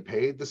doing, we could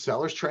pay the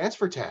seller's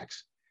transfer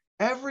tax.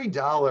 Every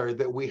dollar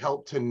that we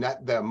help to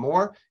net them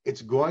more,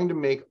 it's going to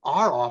make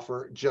our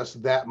offer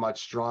just that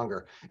much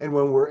stronger. And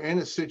when we're in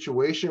a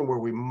situation where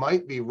we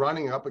might be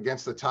running up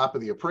against the top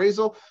of the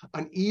appraisal,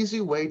 an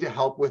easy way to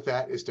help with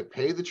that is to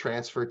pay the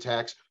transfer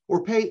tax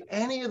or pay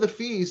any of the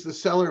fees the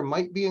seller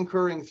might be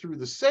incurring through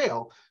the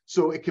sale,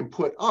 so it can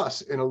put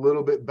us in a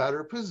little bit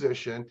better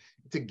position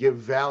to give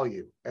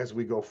value as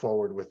we go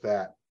forward with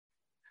that.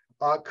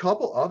 A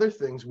couple other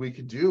things we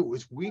could do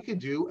is we could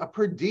do a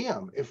per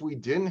diem if we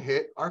didn't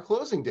hit our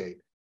closing date.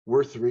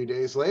 We're 3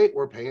 days late,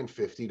 we're paying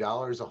 $50,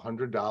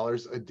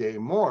 $100 a day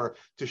more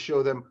to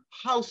show them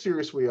how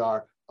serious we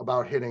are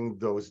about hitting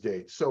those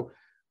dates. So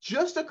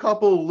just a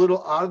couple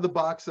little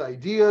out-of-the-box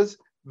ideas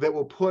that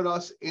will put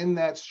us in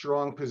that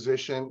strong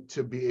position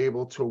to be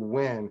able to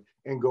win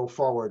and go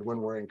forward when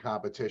we're in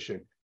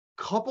competition.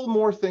 Couple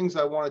more things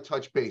I want to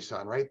touch base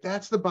on, right?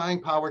 That's the buying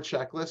power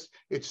checklist.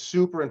 It's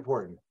super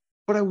important.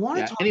 But I want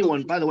to talk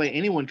anyone, by the way,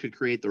 anyone could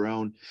create their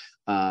own.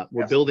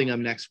 We're building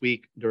them next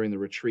week during the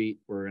retreat.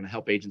 We're going to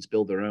help agents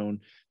build their own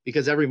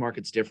because every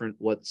market's different.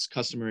 What's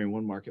customary in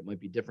one market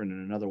might be different in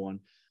another one.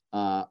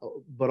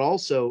 But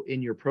also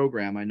in your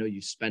program, I know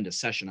you spend a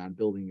session on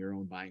building your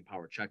own buying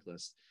power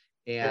checklist.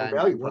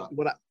 And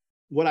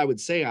what I would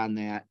say on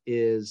that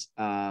is,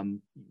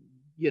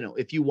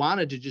 if you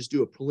wanted to just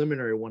do a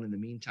preliminary one in the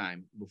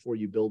meantime, before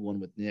you build one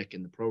with Nick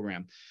in the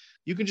program,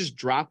 you can just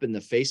drop in the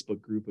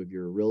Facebook group of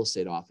your real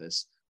estate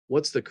office.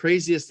 What's the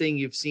craziest thing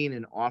you've seen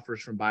in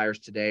offers from buyers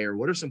today? Or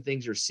what are some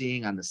things you're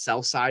seeing on the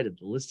sell side of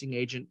the listing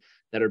agent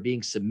that are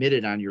being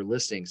submitted on your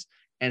listings?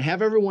 And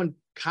have everyone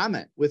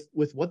comment with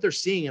what they're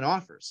seeing in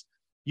offers.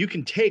 You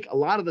can take a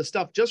lot of the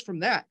stuff just from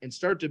that and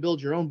start to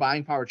build your own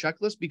buying power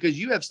checklist, because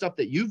you have stuff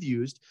that you've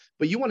used,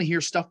 but you want to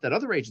hear stuff that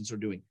other agents are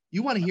doing.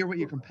 You want to hear what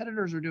your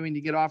competitors are doing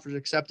to get offers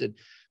accepted.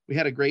 We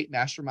had a great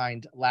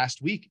mastermind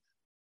last week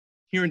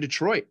here in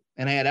Detroit,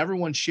 and I had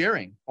everyone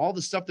sharing all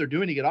the stuff they're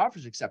doing to get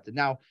offers accepted.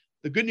 Now,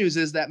 the good news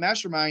is that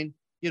mastermind,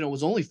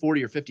 was only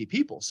 40 or 50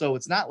 people. So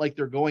it's not like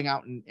they're going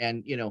out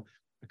and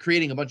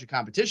creating a bunch of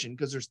competition,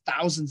 because there's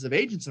thousands of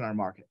agents in our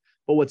market.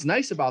 But what's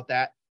nice about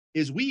that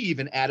is we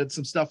even added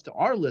some stuff to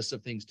our list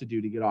of things to do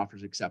to get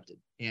offers accepted.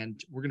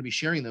 And we're going to be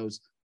sharing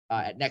those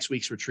at next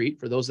week's retreat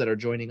for those that are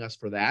joining us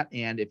for that.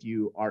 And if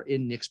you are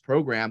in Nick's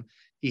program,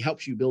 he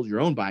helps you build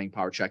your own buying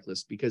power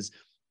checklist, because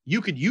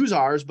you could use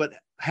ours, but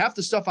half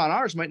the stuff on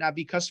ours might not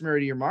be customary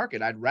to your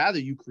market. I'd rather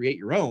you create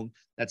your own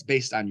that's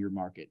based on your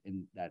market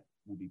and that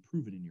will be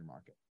proven in your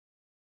market.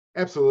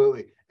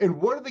 Absolutely. And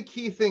one of the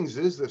key things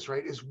is this,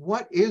 right, is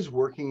what is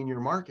working in your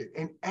market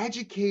and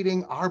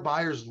educating our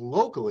buyers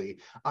locally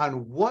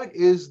on what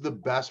is the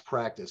best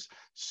practice.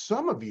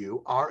 Some of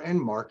you are in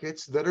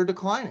markets that are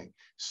declining.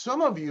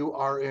 Some of you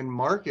are in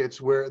markets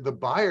where the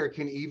buyer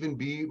can even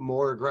be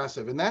more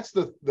aggressive. And that's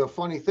the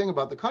funny thing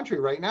about the country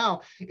right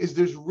now is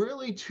there's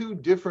really two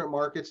different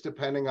markets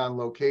depending on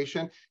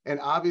location and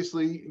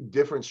obviously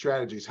different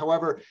strategies.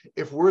 However,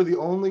 if we're the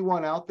only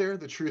one out there,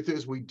 the truth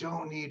is we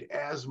don't need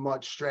as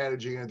much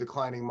strategy in a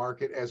declining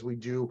market as we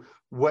do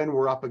when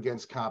we're up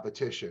against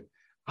competition.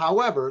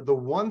 However, the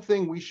one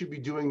thing we should be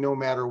doing no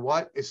matter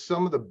what is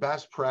some of the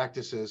best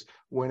practices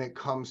when it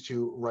comes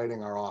to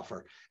writing our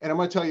offer. And I'm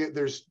going to tell you,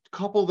 there's a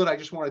couple that I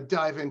just want to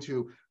dive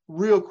into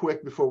real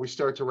quick before we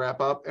start to wrap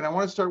up. And I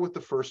want to start with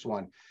the first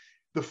one.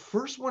 The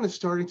first one is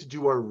starting to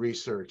do our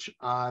research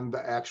on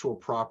the actual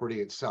property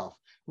itself.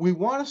 We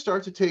want to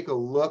start to take a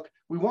look.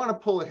 We want to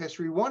pull a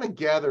history. We want to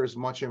gather as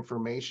much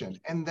information.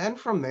 And then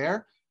from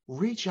there,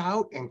 reach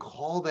out and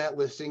call that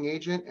listing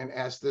agent and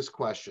ask this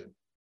question.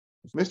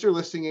 Mr.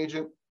 Listing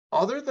Agent,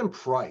 other than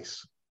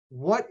price,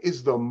 what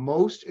is the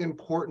most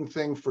important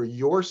thing for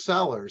your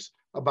sellers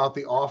about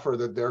the offer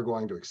that they're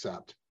going to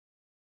accept?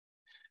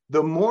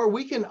 The more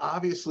we can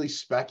obviously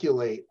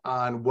speculate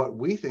on what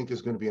we think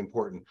is going to be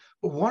important,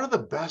 but one of the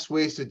best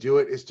ways to do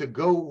it is to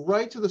go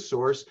right to the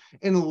source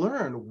and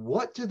learn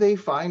what do they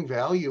find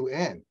value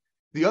in.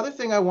 The other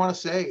thing I want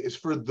to say is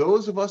for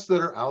those of us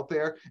that are out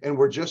there and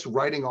we're just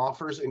writing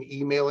offers and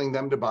emailing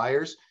them to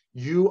buyers,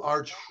 you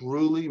are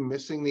truly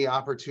missing the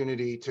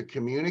opportunity to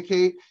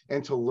communicate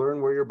and to learn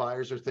where your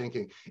buyers are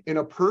thinking. In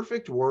a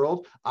perfect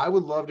world, I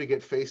would love to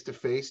get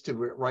face-to-face to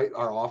write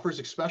our offers,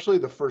 especially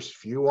the first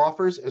few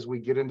offers as we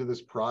get into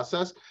this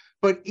process.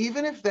 But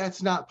even if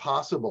that's not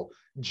possible,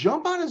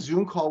 jump on a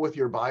Zoom call with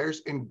your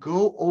buyers and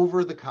go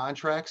over the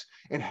contracts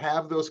and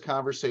have those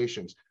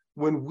conversations.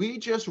 When we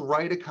just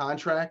write a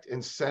contract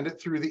and send it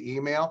through the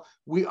email,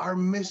 we are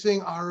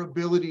missing our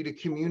ability to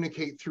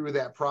communicate through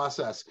that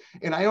process.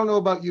 And I don't know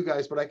about you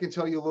guys, but I can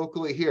tell you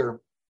locally here,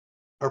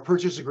 our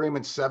purchase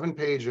agreement's 7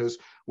 pages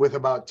with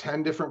about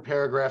 10 different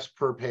paragraphs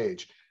per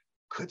page.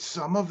 Could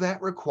some of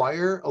that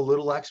require a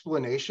little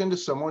explanation to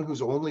someone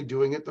who's only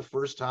doing it the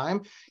first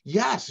time?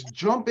 Yes,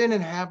 jump in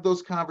and have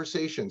those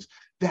conversations.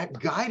 That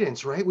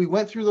guidance, right? We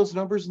went through those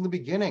numbers in the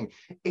beginning.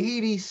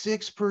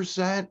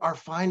 86% are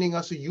finding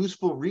us a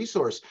useful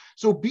resource.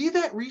 So be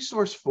that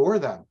resource for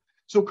them.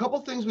 So a couple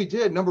of things we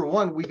did. Number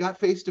one, we got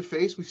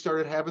face-to-face. We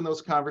started having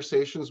those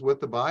conversations with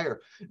the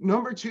buyer.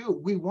 Number two,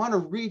 we want to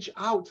reach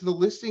out to the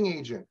listing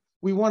agent.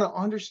 We want to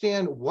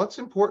understand what's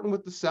important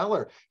with the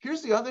seller.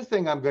 Here's the other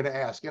thing I'm going to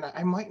ask, and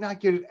I might not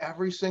get it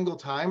every single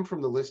time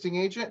from the listing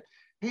agent.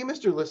 Hey,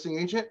 Mr. Listing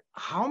Agent,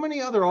 how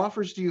many other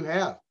offers do you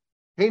have?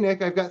 Hey,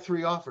 Nick, I've got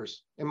 3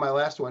 offers in my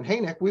last one.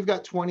 Hey, Nick, we've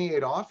got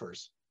 28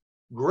 offers.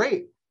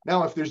 Great.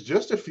 Now, if there's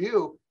just a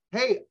few,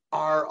 hey,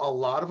 are a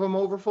lot of them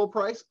over full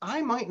price?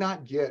 I might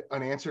not get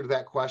an answer to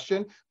that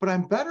question, but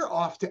I'm better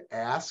off to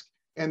ask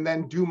and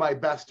then do my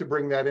best to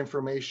bring that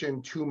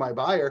information to my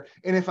buyer.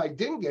 And if I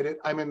didn't get it,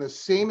 I'm in the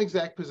same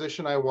exact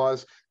position I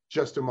was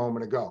just a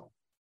moment ago.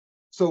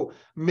 So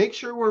make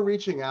sure we're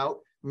reaching out,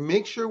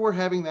 make sure we're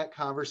having that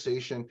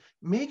conversation,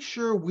 make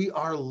sure we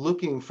are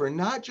looking for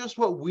not just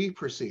what we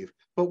perceive,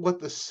 but what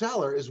the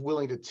seller is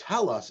willing to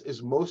tell us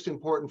is most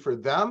important for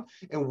them.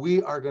 And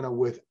we are going to,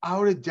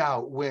 without a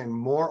doubt, win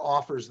more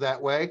offers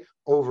that way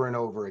over and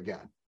over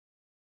again.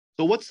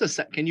 So what's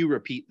can you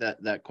repeat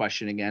that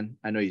question again?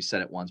 I know you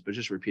said it once, but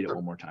just repeat it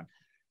one more time.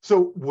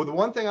 So the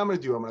one thing I'm going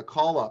to do, I'm going to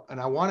call up and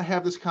I want to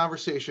have this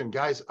conversation.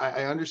 Guys,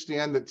 I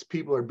understand that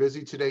people are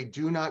busy today.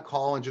 Do not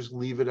call and just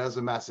leave it as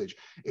a message.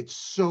 It's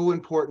so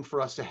important for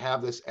us to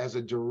have this as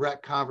a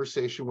direct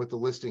conversation with the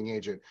listing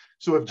agent.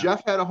 So if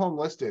Jeff had a home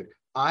listed,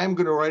 I'm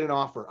going to write an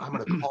offer. I'm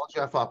going to call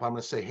Jeff up. I'm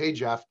going to say, hey,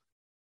 Jeff,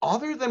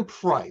 other than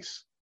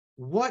price,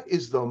 what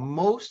is the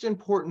most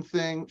important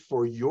thing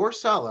for your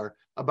seller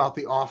about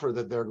the offer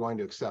that they're going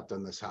to accept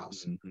on this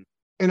house? Mm-hmm.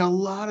 And a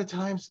lot of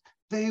times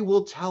they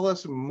will tell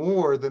us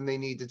more than they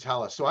need to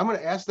tell us. So I'm going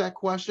to ask that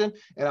question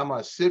and I'm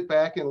going to sit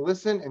back and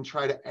listen and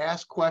try to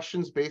ask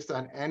questions based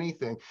on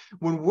anything.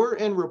 When we're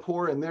in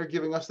rapport and they're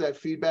giving us that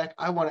feedback,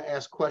 I want to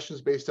ask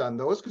questions based on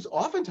those because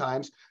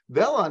oftentimes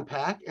they'll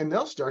unpack and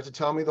they'll start to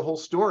tell me the whole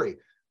story.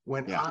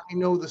 When I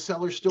know the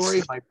seller's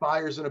story, my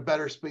buyer's in a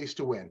better space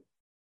to win.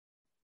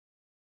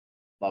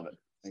 Love it.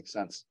 Makes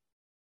sense.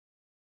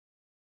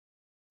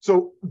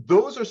 So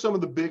those are some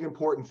of the big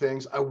important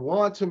things. I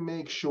want to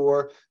make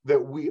sure that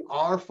we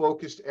are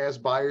focused as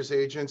buyer's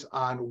agents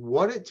on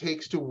what it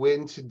takes to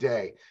win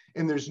today.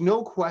 And there's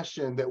no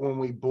question that when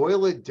we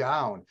boil it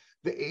down,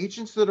 the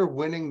agents that are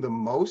winning the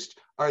most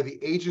are the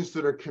agents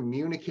that are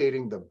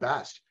communicating the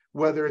best,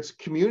 whether it's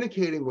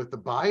communicating with the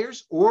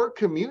buyers or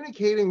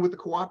communicating with the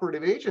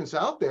cooperative agents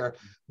out there.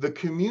 The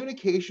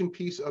communication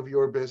piece of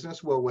your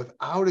business will,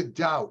 without a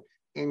doubt,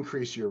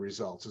 increase your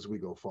results as we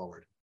go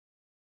forward.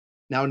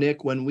 Now,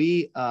 Nick, when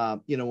we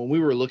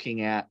were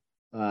looking at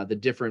the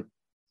different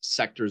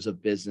sectors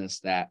of business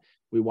that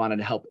we wanted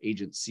to help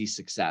agents see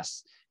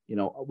success,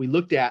 we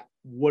looked at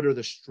what are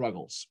the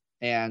struggles.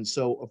 And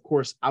so, of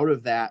course, out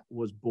of that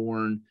was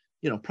born,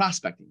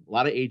 prospecting. A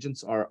lot of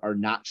agents are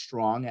not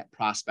strong at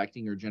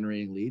prospecting or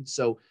generating leads.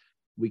 So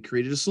we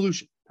created a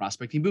solution,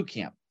 Prospecting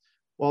Bootcamp.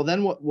 Well,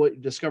 then what we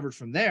discovered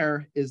from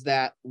there is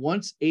that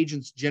once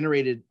agents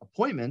generated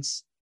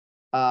appointments,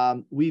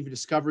 we've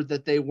discovered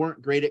that they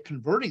weren't great at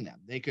converting them.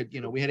 They could,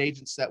 we had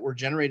agents that were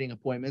generating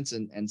appointments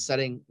and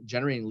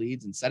generating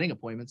leads and setting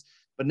appointments,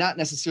 but not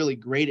necessarily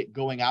great at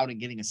going out and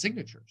getting a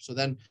signature. So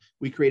then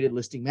we created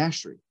Listing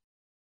Mastery.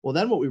 Well,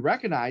 then what we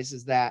recognized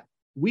is that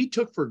we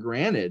took for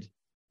granted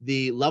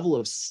the level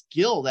of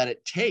skill that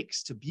it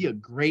takes to be a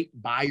great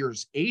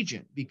buyer's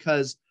agent,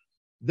 because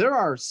there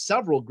are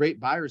several great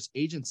buyer's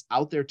agents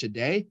out there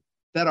today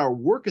that are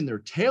working their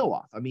tail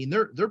off. I mean,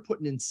 they're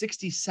putting in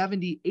 60,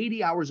 70,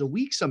 80 hours a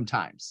week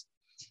sometimes.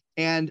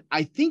 And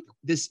I think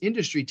this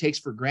industry takes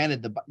for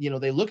granted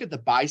they look at the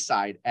buy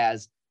side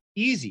as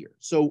easier.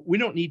 So we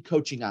don't need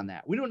coaching on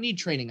that. We don't need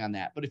training on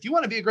that. But if you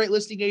want to be a great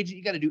listing agent,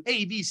 you got to do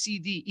A, B, C,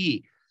 D,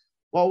 E.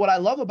 Well, what I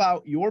love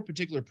about your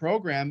particular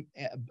program,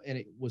 and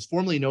it was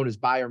formerly known as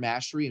Buyer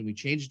Mastery, and we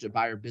changed it to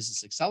Buyer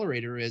Business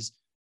Accelerator, is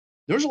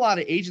there's a lot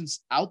of agents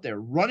out there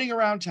running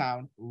around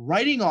town,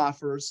 writing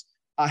offers,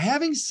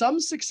 having some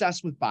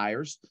success with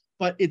buyers,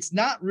 but it's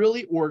not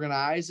really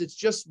organized. It's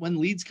just when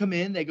leads come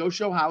in, they go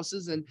show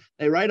houses and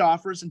they write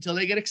offers until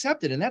they get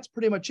accepted. And that's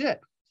pretty much it.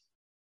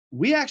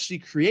 We actually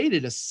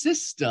created a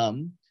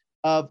system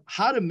of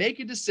how to make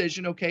a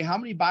decision. Okay, how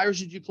many buyers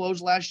did you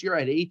close last year? I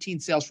had 18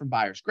 sales from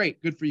buyers. Great,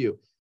 good for you.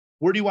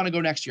 Where do you want to go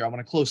next year? I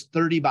want to close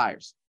 30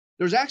 buyers.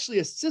 There's actually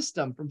a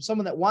system from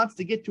someone that wants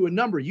to get to a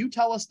number. You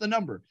tell us the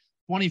number,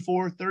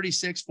 24,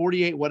 36,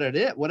 48,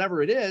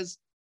 whatever it is.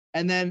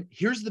 And then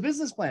here's the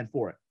business plan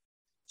for it.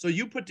 So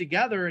you put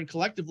together, and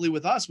collectively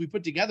with us, we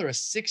put together a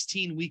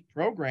 16-week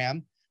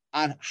program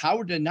on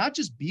how to not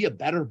just be a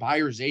better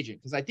buyer's agent.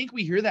 Because I think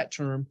we hear that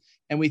term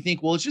and we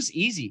think, well, it's just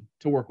easy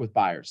to work with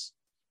buyers.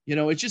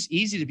 It's just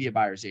easy to be a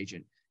buyer's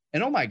agent.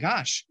 And oh my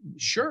gosh,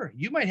 sure,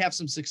 you might have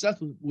some success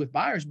with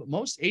buyers, but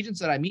most agents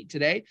that I meet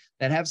today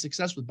that have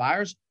success with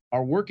buyers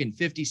are working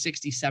 50,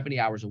 60, 70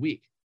 hours a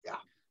week. Yeah.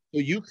 So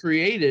you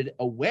created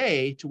a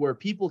way to where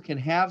people can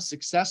have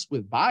success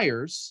with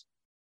buyers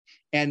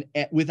and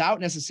without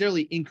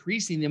necessarily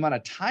increasing the amount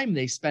of time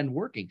they spend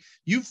working.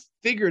 You've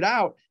figured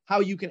out how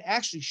you can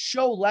actually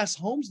show less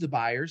homes to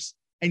buyers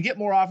and get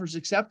more offers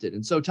accepted.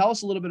 And so tell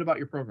us a little bit about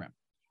your program.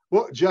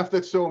 Well, Jeff,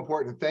 that's so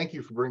important. Thank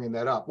you for bringing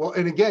that up. Well,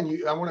 and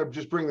again, I want to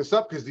just bring this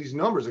up because these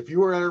numbers, if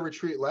you were at a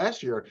retreat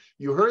last year,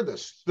 you heard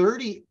this,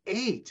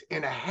 38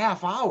 and a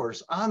half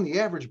hours on the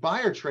average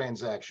buyer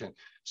transaction.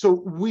 So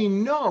we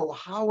know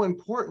how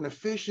important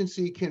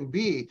efficiency can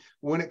be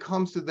when it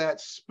comes to that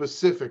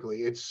specifically.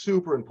 It's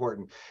super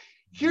important.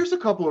 Here's a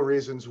couple of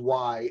reasons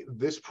why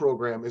this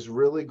program is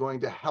really going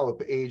to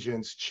help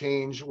agents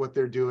change what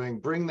they're doing,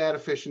 bring that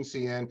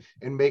efficiency in,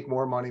 and make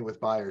more money with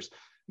buyers.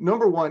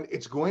 Number one,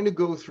 it's going to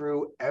go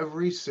through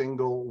every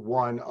single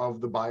one of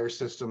the buyer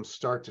systems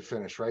start to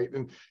finish, right?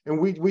 And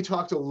we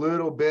talked a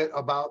little bit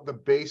about the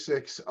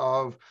basics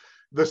of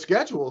the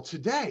schedule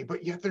today,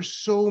 but yet there's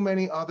so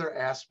many other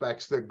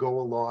aspects that go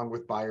along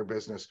with buyer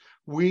business.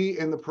 We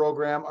in the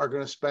program are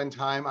going to spend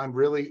time on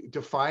really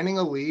defining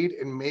a lead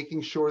and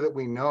making sure that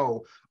we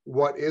know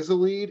what is a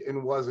lead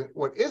and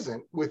what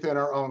isn't within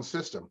our own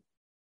system.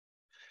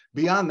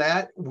 Beyond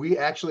that, we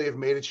actually have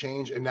made a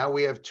change, and now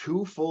we have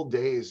 2 full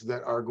days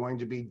that are going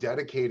to be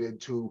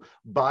dedicated to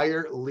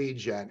buyer lead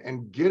gen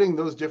and getting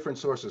those different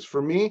sources.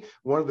 For me,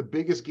 one of the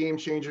biggest game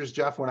changers,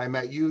 Jeff, when I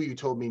met you, you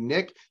told me,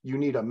 Nick, you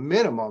need a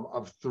minimum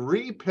of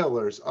 3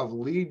 pillars of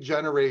lead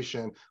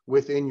generation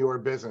within your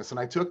business. And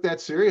I took that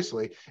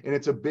seriously, and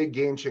it's a big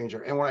game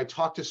changer. And when I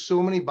talk to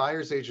so many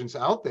buyer's agents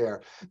out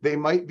there, they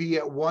might be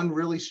at one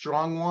really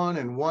strong one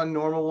and one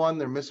normal one.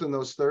 They're missing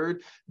those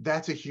third.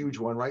 That's a huge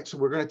one, right? So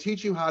we're going to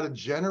teach you how to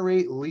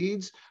generate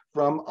leads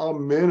from a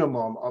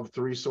minimum of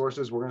 3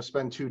 sources. We're going to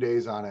spend 2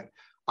 days on it.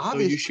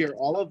 Obviously, so you share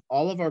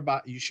all of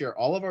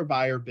our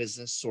buyer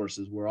business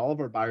sources, where all of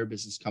our buyer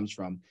business comes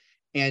from,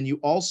 and you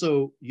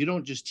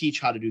don't just teach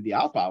how to do the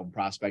outbound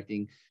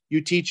prospecting.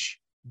 You teach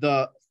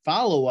the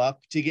follow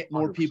up to get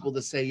more 100%. People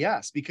to say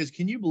yes. Because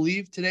can you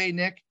believe today,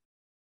 Nick,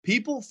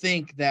 people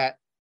think that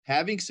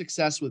having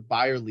success with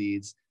buyer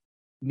leads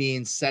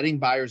means setting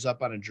buyers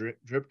up on a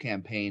drip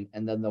campaign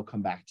and then they'll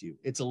come back to you.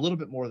 It's a little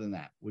bit more than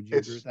that. Would you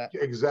agree with that?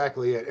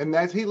 Exactly it. And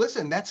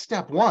that's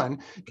step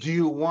 1. Do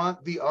you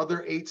want the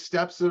other 8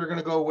 steps that are going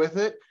to go with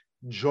it?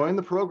 Join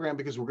the program,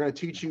 because we're going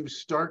to teach you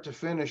start to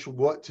finish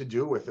what to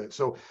do with it.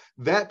 So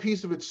that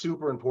piece of it's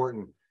super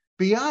important.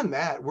 Beyond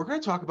that, we're going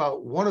to talk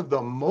about one of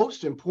the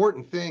most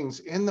important things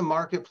in the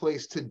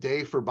marketplace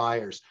today for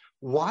buyers.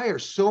 Why are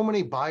so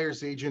many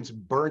buyer's agents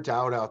burnt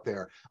out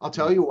there? I'll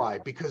tell you why,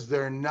 because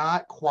they're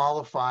not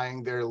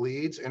qualifying their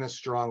leads in a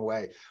strong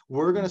way.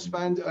 We're going to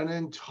spend an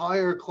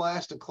entire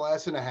class to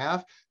class and a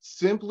half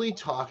simply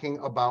talking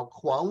about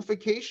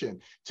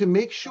qualification to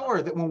make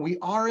sure that when we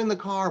are in the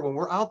car, when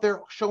we're out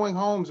there showing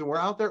homes and we're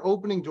out there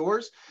opening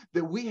doors,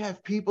 that we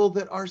have people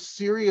that are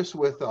serious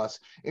with us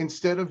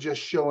instead of just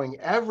showing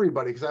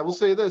everybody. Because I will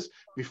say this,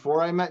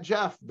 before I met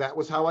Jeff, that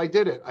was how I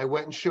did it. I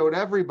went and showed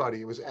everybody.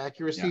 It was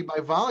accuracy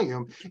by volume.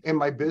 And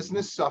my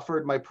business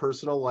suffered, my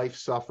personal life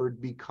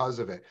suffered because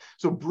of it.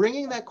 So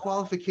bringing that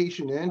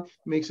qualification in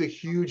makes a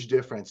huge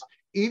difference.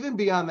 Even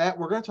beyond that,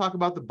 we're going to talk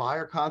about the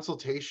buyer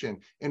consultation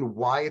and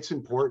why it's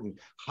important,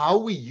 how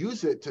we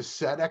use it to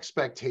set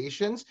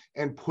expectations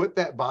and put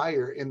that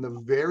buyer in the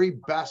very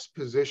best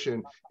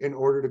position in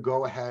order to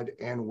go ahead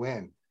and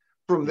win.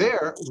 From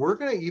there, we're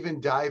going to even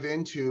dive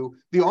into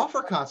the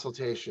offer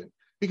consultation.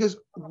 Because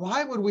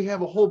why would we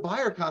have a whole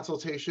buyer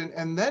consultation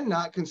and then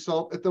not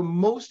consult at the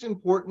most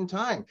important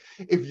time?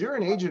 If you're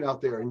an agent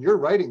out there and you're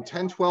writing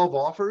 10, 12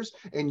 offers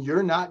and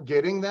you're not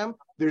getting them,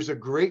 there's a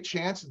great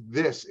chance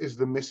this is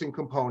the missing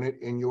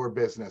component in your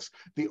business.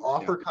 The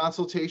offer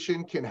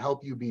consultation can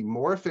help you be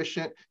more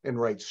efficient and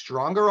write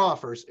stronger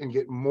offers and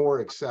get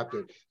more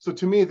accepted. So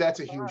to me, that's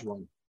a huge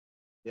one.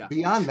 Yeah.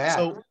 Beyond that,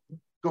 so,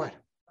 go ahead.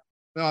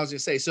 No, I was going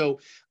to say, so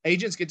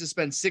agents get to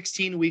spend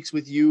 16 weeks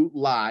with you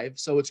live.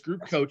 So it's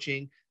group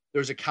coaching.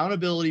 There's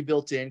accountability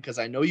built in because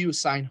I know you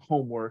assign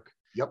homework.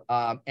 Yep.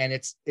 And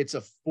it's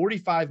a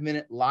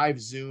 45-minute live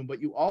Zoom,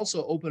 but you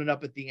also open it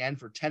up at the end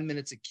for 10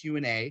 minutes of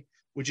Q&A,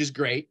 which is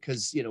great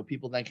because, you know,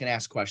 people then can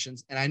ask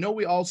questions. And I know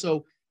we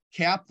also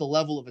cap the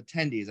level of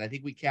attendees. I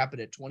think we cap it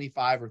at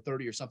 25 or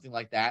 30 or something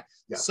like that,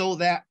 so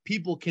that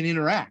people can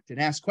interact and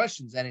ask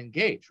questions and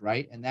engage,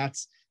 right? And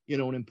that's, you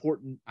know, an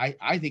important,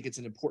 I think it's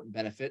an important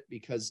benefit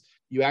because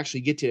you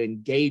actually get to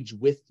engage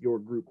with your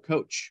group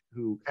coach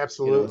who,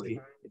 absolutely, you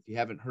know, if you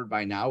haven't heard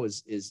by now,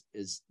 is,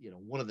 you know,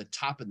 one of the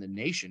top in the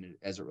nation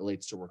as it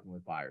relates to working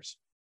with buyers.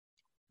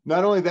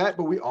 Not only that,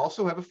 but we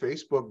also have a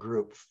Facebook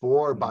group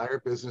for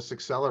Buyer Business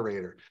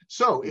Accelerator.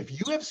 So if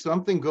you have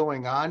something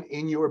going on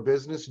in your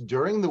business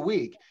during the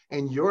week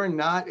and you're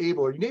not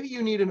able, or maybe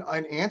you need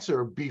an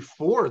answer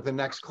before the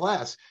next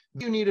class,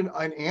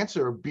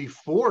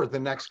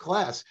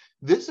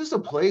 this is a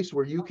place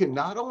where you can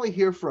not only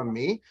hear from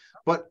me,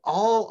 but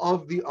all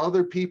of the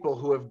other people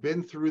who have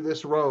been through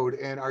this road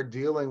and are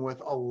dealing with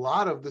a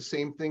lot of the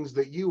same things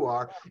that you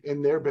are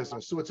in their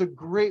business. So it's a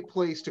great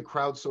place to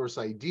crowdsource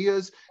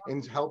ideas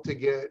and help to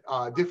get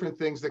different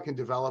things that can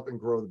develop and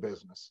grow the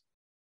business.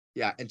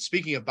 Yeah. And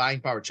speaking of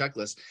buying power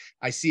checklists,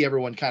 I see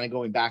everyone kind of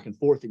going back and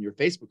forth in your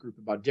Facebook group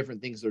about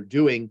different things they're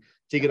doing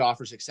to get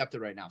offers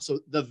accepted right now. So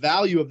the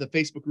value of the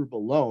Facebook group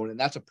alone, and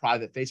that's a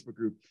private Facebook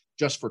group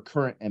just for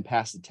current and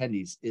past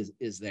attendees,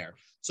 is there.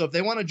 So if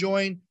they want to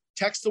join,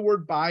 text the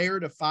word buyer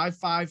to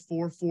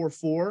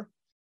 55444.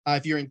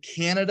 If you're in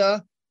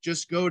Canada,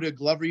 just go to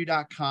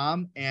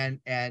gloveru.com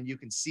and you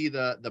can see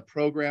the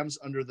programs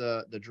under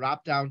the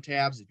drop-down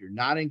tabs. If you're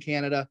not in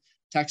Canada,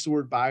 text the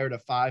word buyer to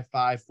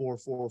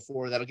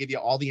 55444. That'll give you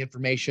all the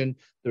information.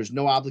 There's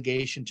no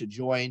obligation to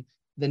join.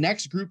 The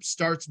next group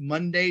starts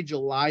Monday,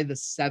 July the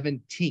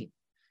 17th.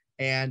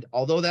 And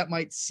although that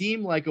might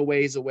seem like a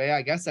ways away,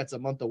 I guess that's a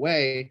month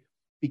away,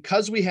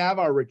 because we have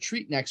our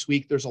retreat next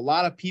week, there's a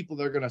lot of people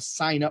that are going to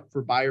sign up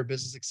for Buyer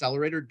Business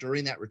Accelerator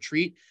during that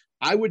retreat.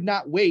 I would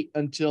not wait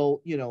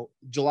until, you know,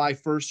 July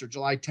 1st or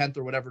July 10th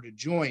or whatever to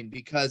join,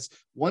 because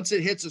once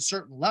it hits a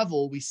certain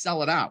level, we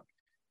sell it out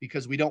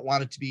because we don't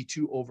want it to be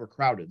too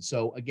overcrowded.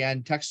 So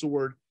again, text the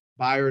word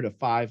buyer to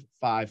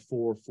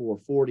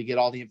 55444 to get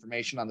all the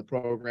information on the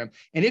program.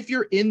 And if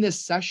you're in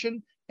this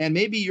session and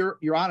maybe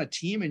you're on a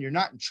team and you're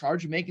not in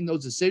charge of making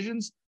those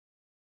decisions,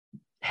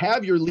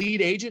 have your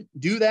lead agent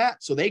do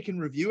that so they can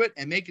review it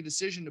and make a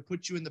decision to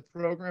put you in the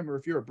program. Or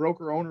if you're a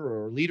broker owner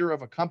or a leader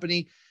of a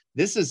company,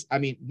 this is, I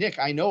mean, Nick,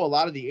 I know a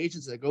lot of the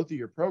agents that go through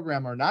your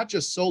program are not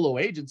just solo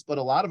agents, but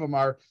a lot of them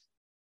are,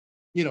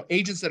 you know,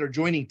 agents that are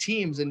joining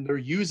teams, and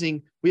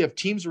we have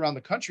teams around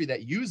the country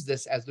that use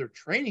this as their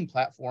training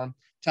platform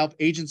to help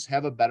agents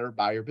have a better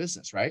buyer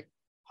business, right?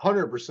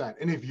 100%.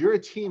 And if you're a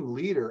team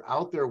leader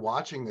out there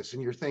watching this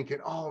and you're thinking,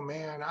 oh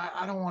man,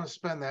 I don't want to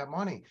spend that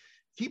money,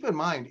 keep in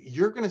mind,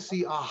 you're going to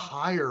see a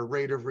higher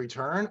rate of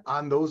return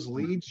on those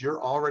leads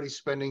you're already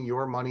spending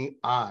your money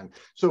on.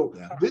 So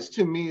this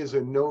to me is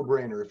a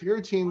no-brainer. If you're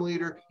a team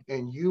leader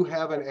and you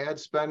have an ad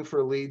spend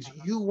for leads,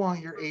 you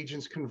want your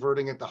agents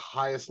converting at the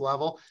highest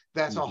level.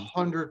 That's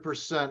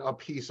 100% a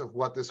piece of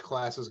what this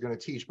class is going to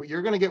teach. But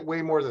you're going to get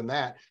way more than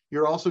that.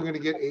 You're also going to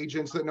get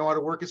agents that know how to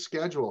work a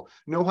schedule,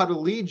 know how to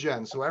lead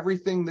gen. So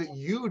everything that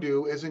you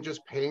do isn't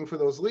just paying for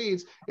those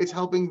leads, it's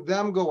helping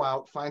them go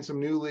out, find some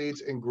new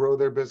leads, and grow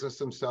their business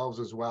themselves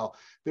as well.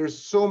 There's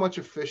so much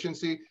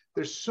efficiency.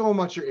 There's so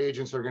much your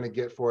agents are going to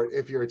get for it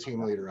if you're a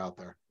team leader out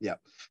there. Yeah.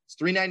 It's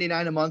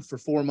 $399 a month for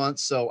 4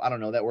 months. So I don't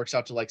know, that works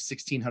out to like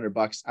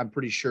 $1,600. I'm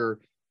pretty sure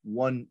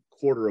one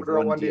quarter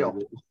of one deal.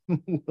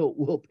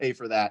 We'll pay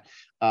for that.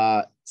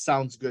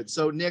 Sounds good.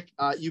 So Nick,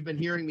 you've been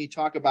hearing me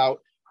talk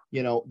about,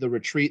 the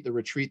retreat.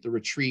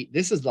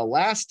 This is the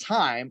last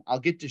time I'll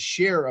get to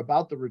share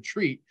about the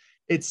retreat.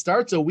 It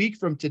starts a week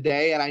from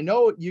today. And I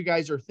know you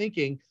guys are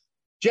thinking,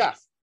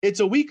 Jeff, it's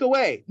a week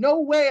away.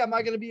 No way am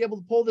I going to be able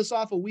to pull this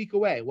off a week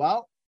away.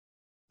 Well,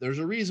 there's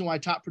a reason why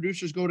top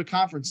producers go to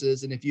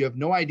conferences. And if you have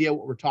no idea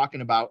what we're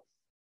talking about,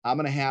 I'm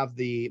going to have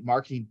the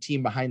marketing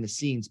team behind the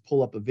scenes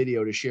pull up a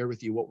video to share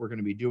with you what we're going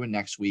to be doing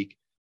next week.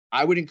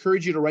 I would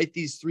encourage you to write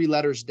these 3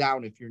 letters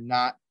down if you're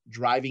not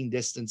driving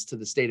distance to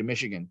the state of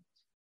Michigan.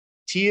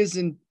 T is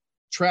in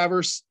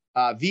Traverse,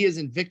 V is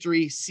in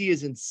Victory, C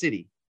is in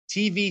City,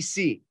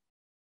 TVC.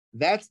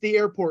 That's the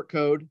airport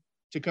code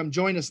to come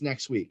join us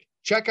next week.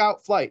 Check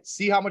out flights,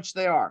 see how much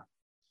they are.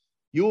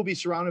 You will be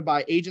surrounded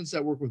by agents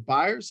that work with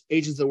buyers,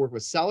 agents that work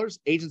with sellers,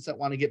 agents that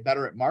want to get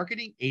better at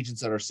marketing,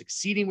 agents that are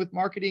succeeding with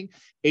marketing,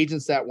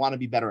 agents that want to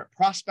be better at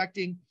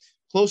prospecting.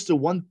 Close to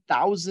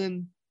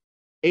 1,000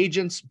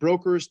 agents,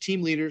 brokers,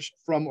 team leaders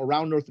from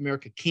around North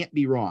America. Can't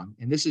be wrong.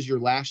 And this is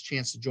your last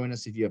chance to join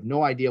us. If you have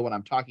no idea what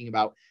I'm talking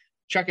about,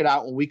 check it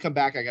out. When we come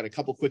back, I got a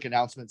couple quick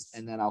announcements,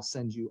 and then I'll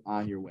send you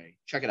on your way.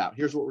 Check it out.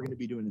 Here's what we're going to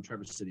be doing in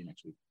Traverse City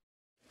next week.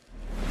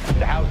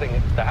 The housing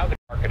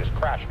market is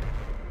crashing.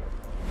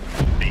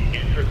 The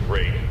interest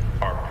rates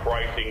are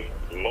pricing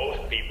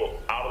most people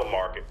out of the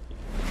market.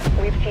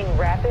 We've seen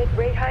rapid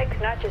rate hikes,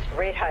 not just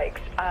rate hikes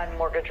on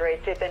mortgage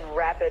rates, they've been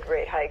rapid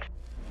rate hikes.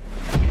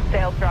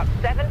 Sales dropped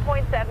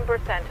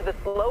 7.7% to the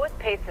slowest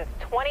pace since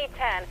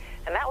 2010,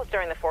 and that was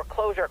during the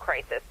foreclosure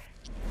crisis.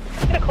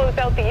 To close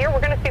out the year,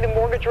 we're going to see the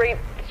mortgage rate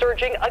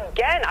surging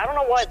again. I don't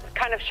know what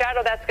kind of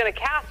shadow that's going to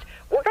cast.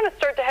 We're going to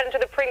start to head into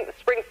the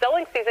spring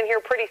selling season here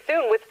pretty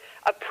soon with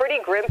a pretty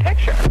grim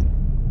picture.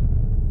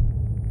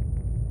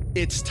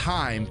 It's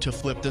time to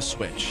flip the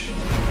switch.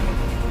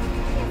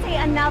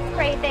 Enough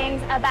great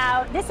things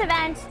about this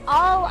event,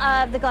 all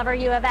of the Glover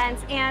U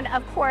events, and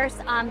of course,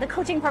 the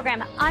coaching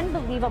program.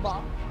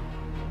 Unbelievable.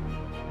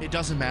 It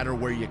doesn't matter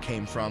where you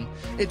came from.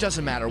 It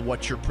doesn't matter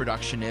what your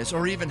production is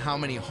or even how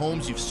many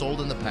homes you've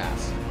sold in the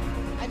past.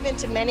 I've been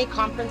to many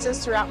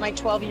conferences throughout my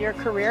 12-year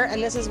career,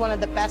 and this is one of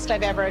the best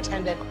I've ever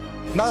attended.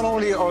 Not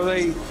only are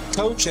they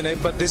coaching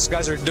it, but these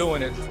guys are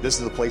doing it. This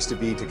is the place to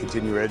be to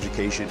continue your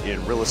education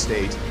in real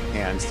estate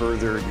and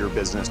further your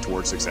business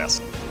towards success.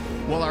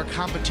 While our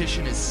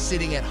competition is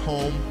sitting at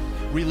home,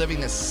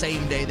 reliving the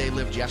same day they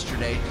lived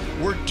yesterday,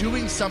 we're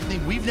doing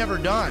something we've never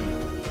done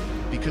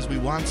because we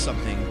want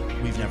something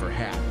we've never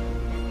had.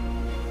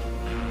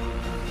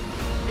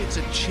 It's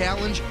a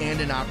challenge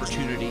and an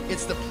opportunity.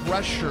 It's the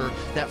pressure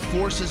that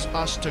forces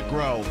us to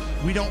grow.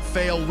 We don't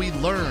fail, we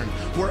learn.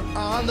 We're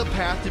on the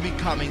path to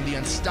becoming the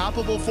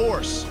unstoppable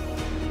force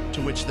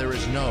to which there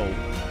is no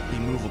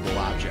immovable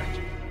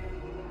object.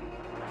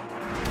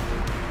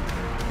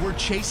 We're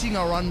chasing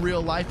our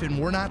unreal life, and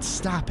we're not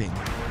stopping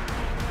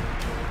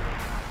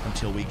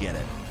until we get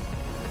it.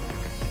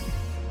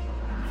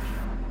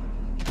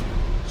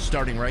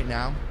 Starting right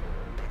now,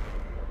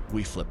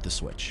 we flip the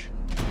switch.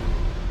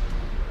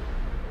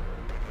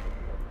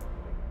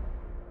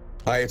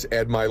 Hi, it's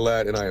Ed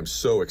Milet, and I am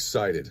so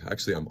excited.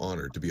 Actually, I'm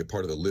honored to be a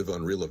part of the Live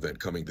Unreal event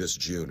coming this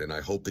June, and I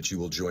hope that you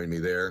will join me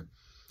there.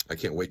 I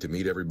can't wait to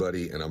meet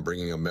everybody, and I'm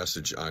bringing a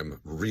message I'm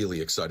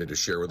really excited to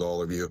share with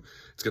all of you.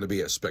 It's going to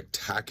be a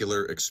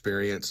spectacular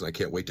experience, and I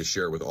can't wait to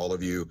share it with all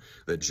of you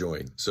that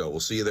join. So we'll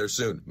see you there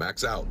soon.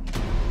 Max out.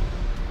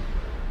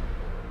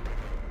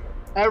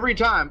 Every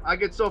time I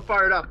get so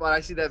fired up when I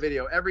see that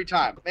video, every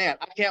time, man,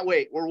 I can't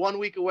wait. We're 1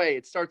 week away.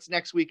 It starts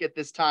next week at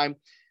this time.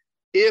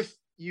 If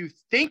you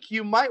think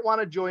you might want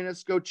to join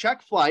us, go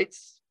check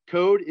flights.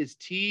 Code is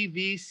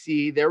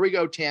TVC. There we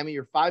go, Tammy.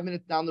 You're 5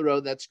 minutes down the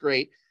road. That's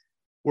great.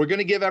 We're going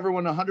to give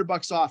everyone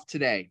 $100 off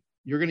today.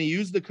 You're going to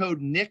use the code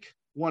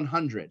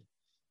NICK100.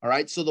 All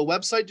right. So the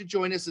website to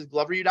join us is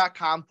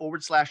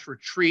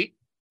gloveru.com/retreat.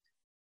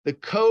 The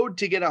code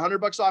to get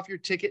 $100 off your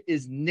ticket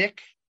is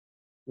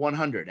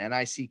NICK100.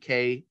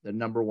 NICK, the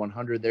number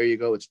 100. There you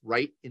go. It's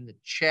right in the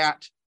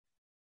chat.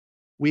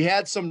 We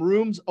had some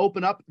rooms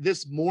open up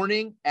this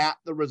morning at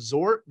the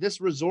resort.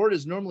 This resort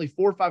is normally $400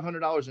 or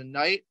 $500 a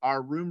night.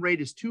 Our room rate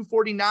is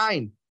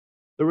 $249.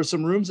 There were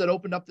some rooms that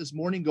opened up this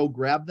morning. Go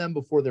grab them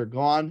before they're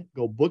gone.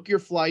 Go book your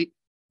flight.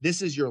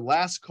 This is your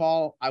last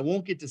call. I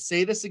won't get to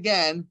say this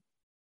again.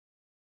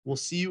 We'll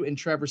see you in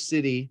Traverse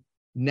City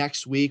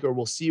next week, or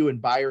we'll see you in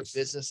Buyer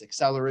Business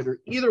Accelerator.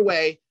 Either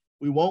way,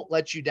 we won't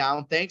let you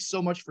down. Thanks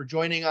so much for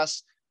joining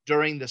us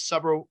during the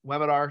summer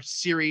webinar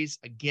series.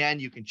 Again,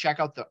 you can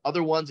check out the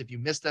other ones if you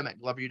missed them at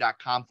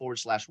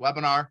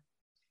gloveru.com/webinar.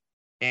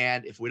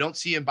 And if we don't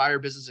see you in Buyer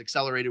Business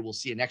Accelerated, we'll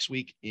see you next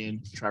week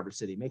in Traverse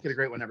City. Make it a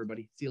great one,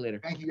 everybody. See you later.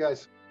 Thank you,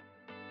 guys.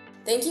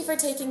 Thank you for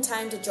taking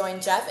time to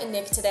join Jeff and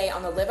Nick today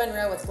on the Live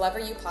Unreal with Glover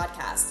U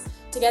podcast.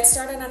 To get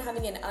started on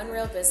having an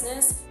unreal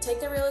business, take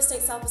the real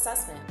estate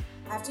self-assessment.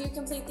 After you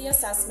complete the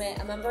assessment,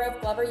 a member of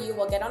Glover U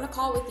will get on a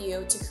call with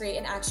you to create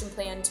an action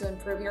plan to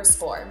improve your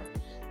score.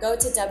 go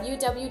to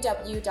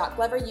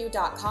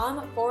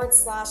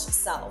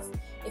www.gloveru.com/self.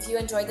 If you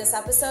enjoyed this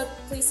episode,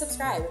 please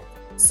subscribe.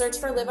 Search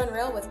for Live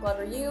Unreal with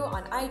Glover U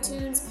on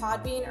iTunes,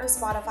 Podbean, or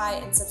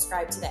Spotify and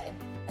subscribe today.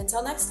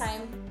 Until next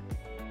time.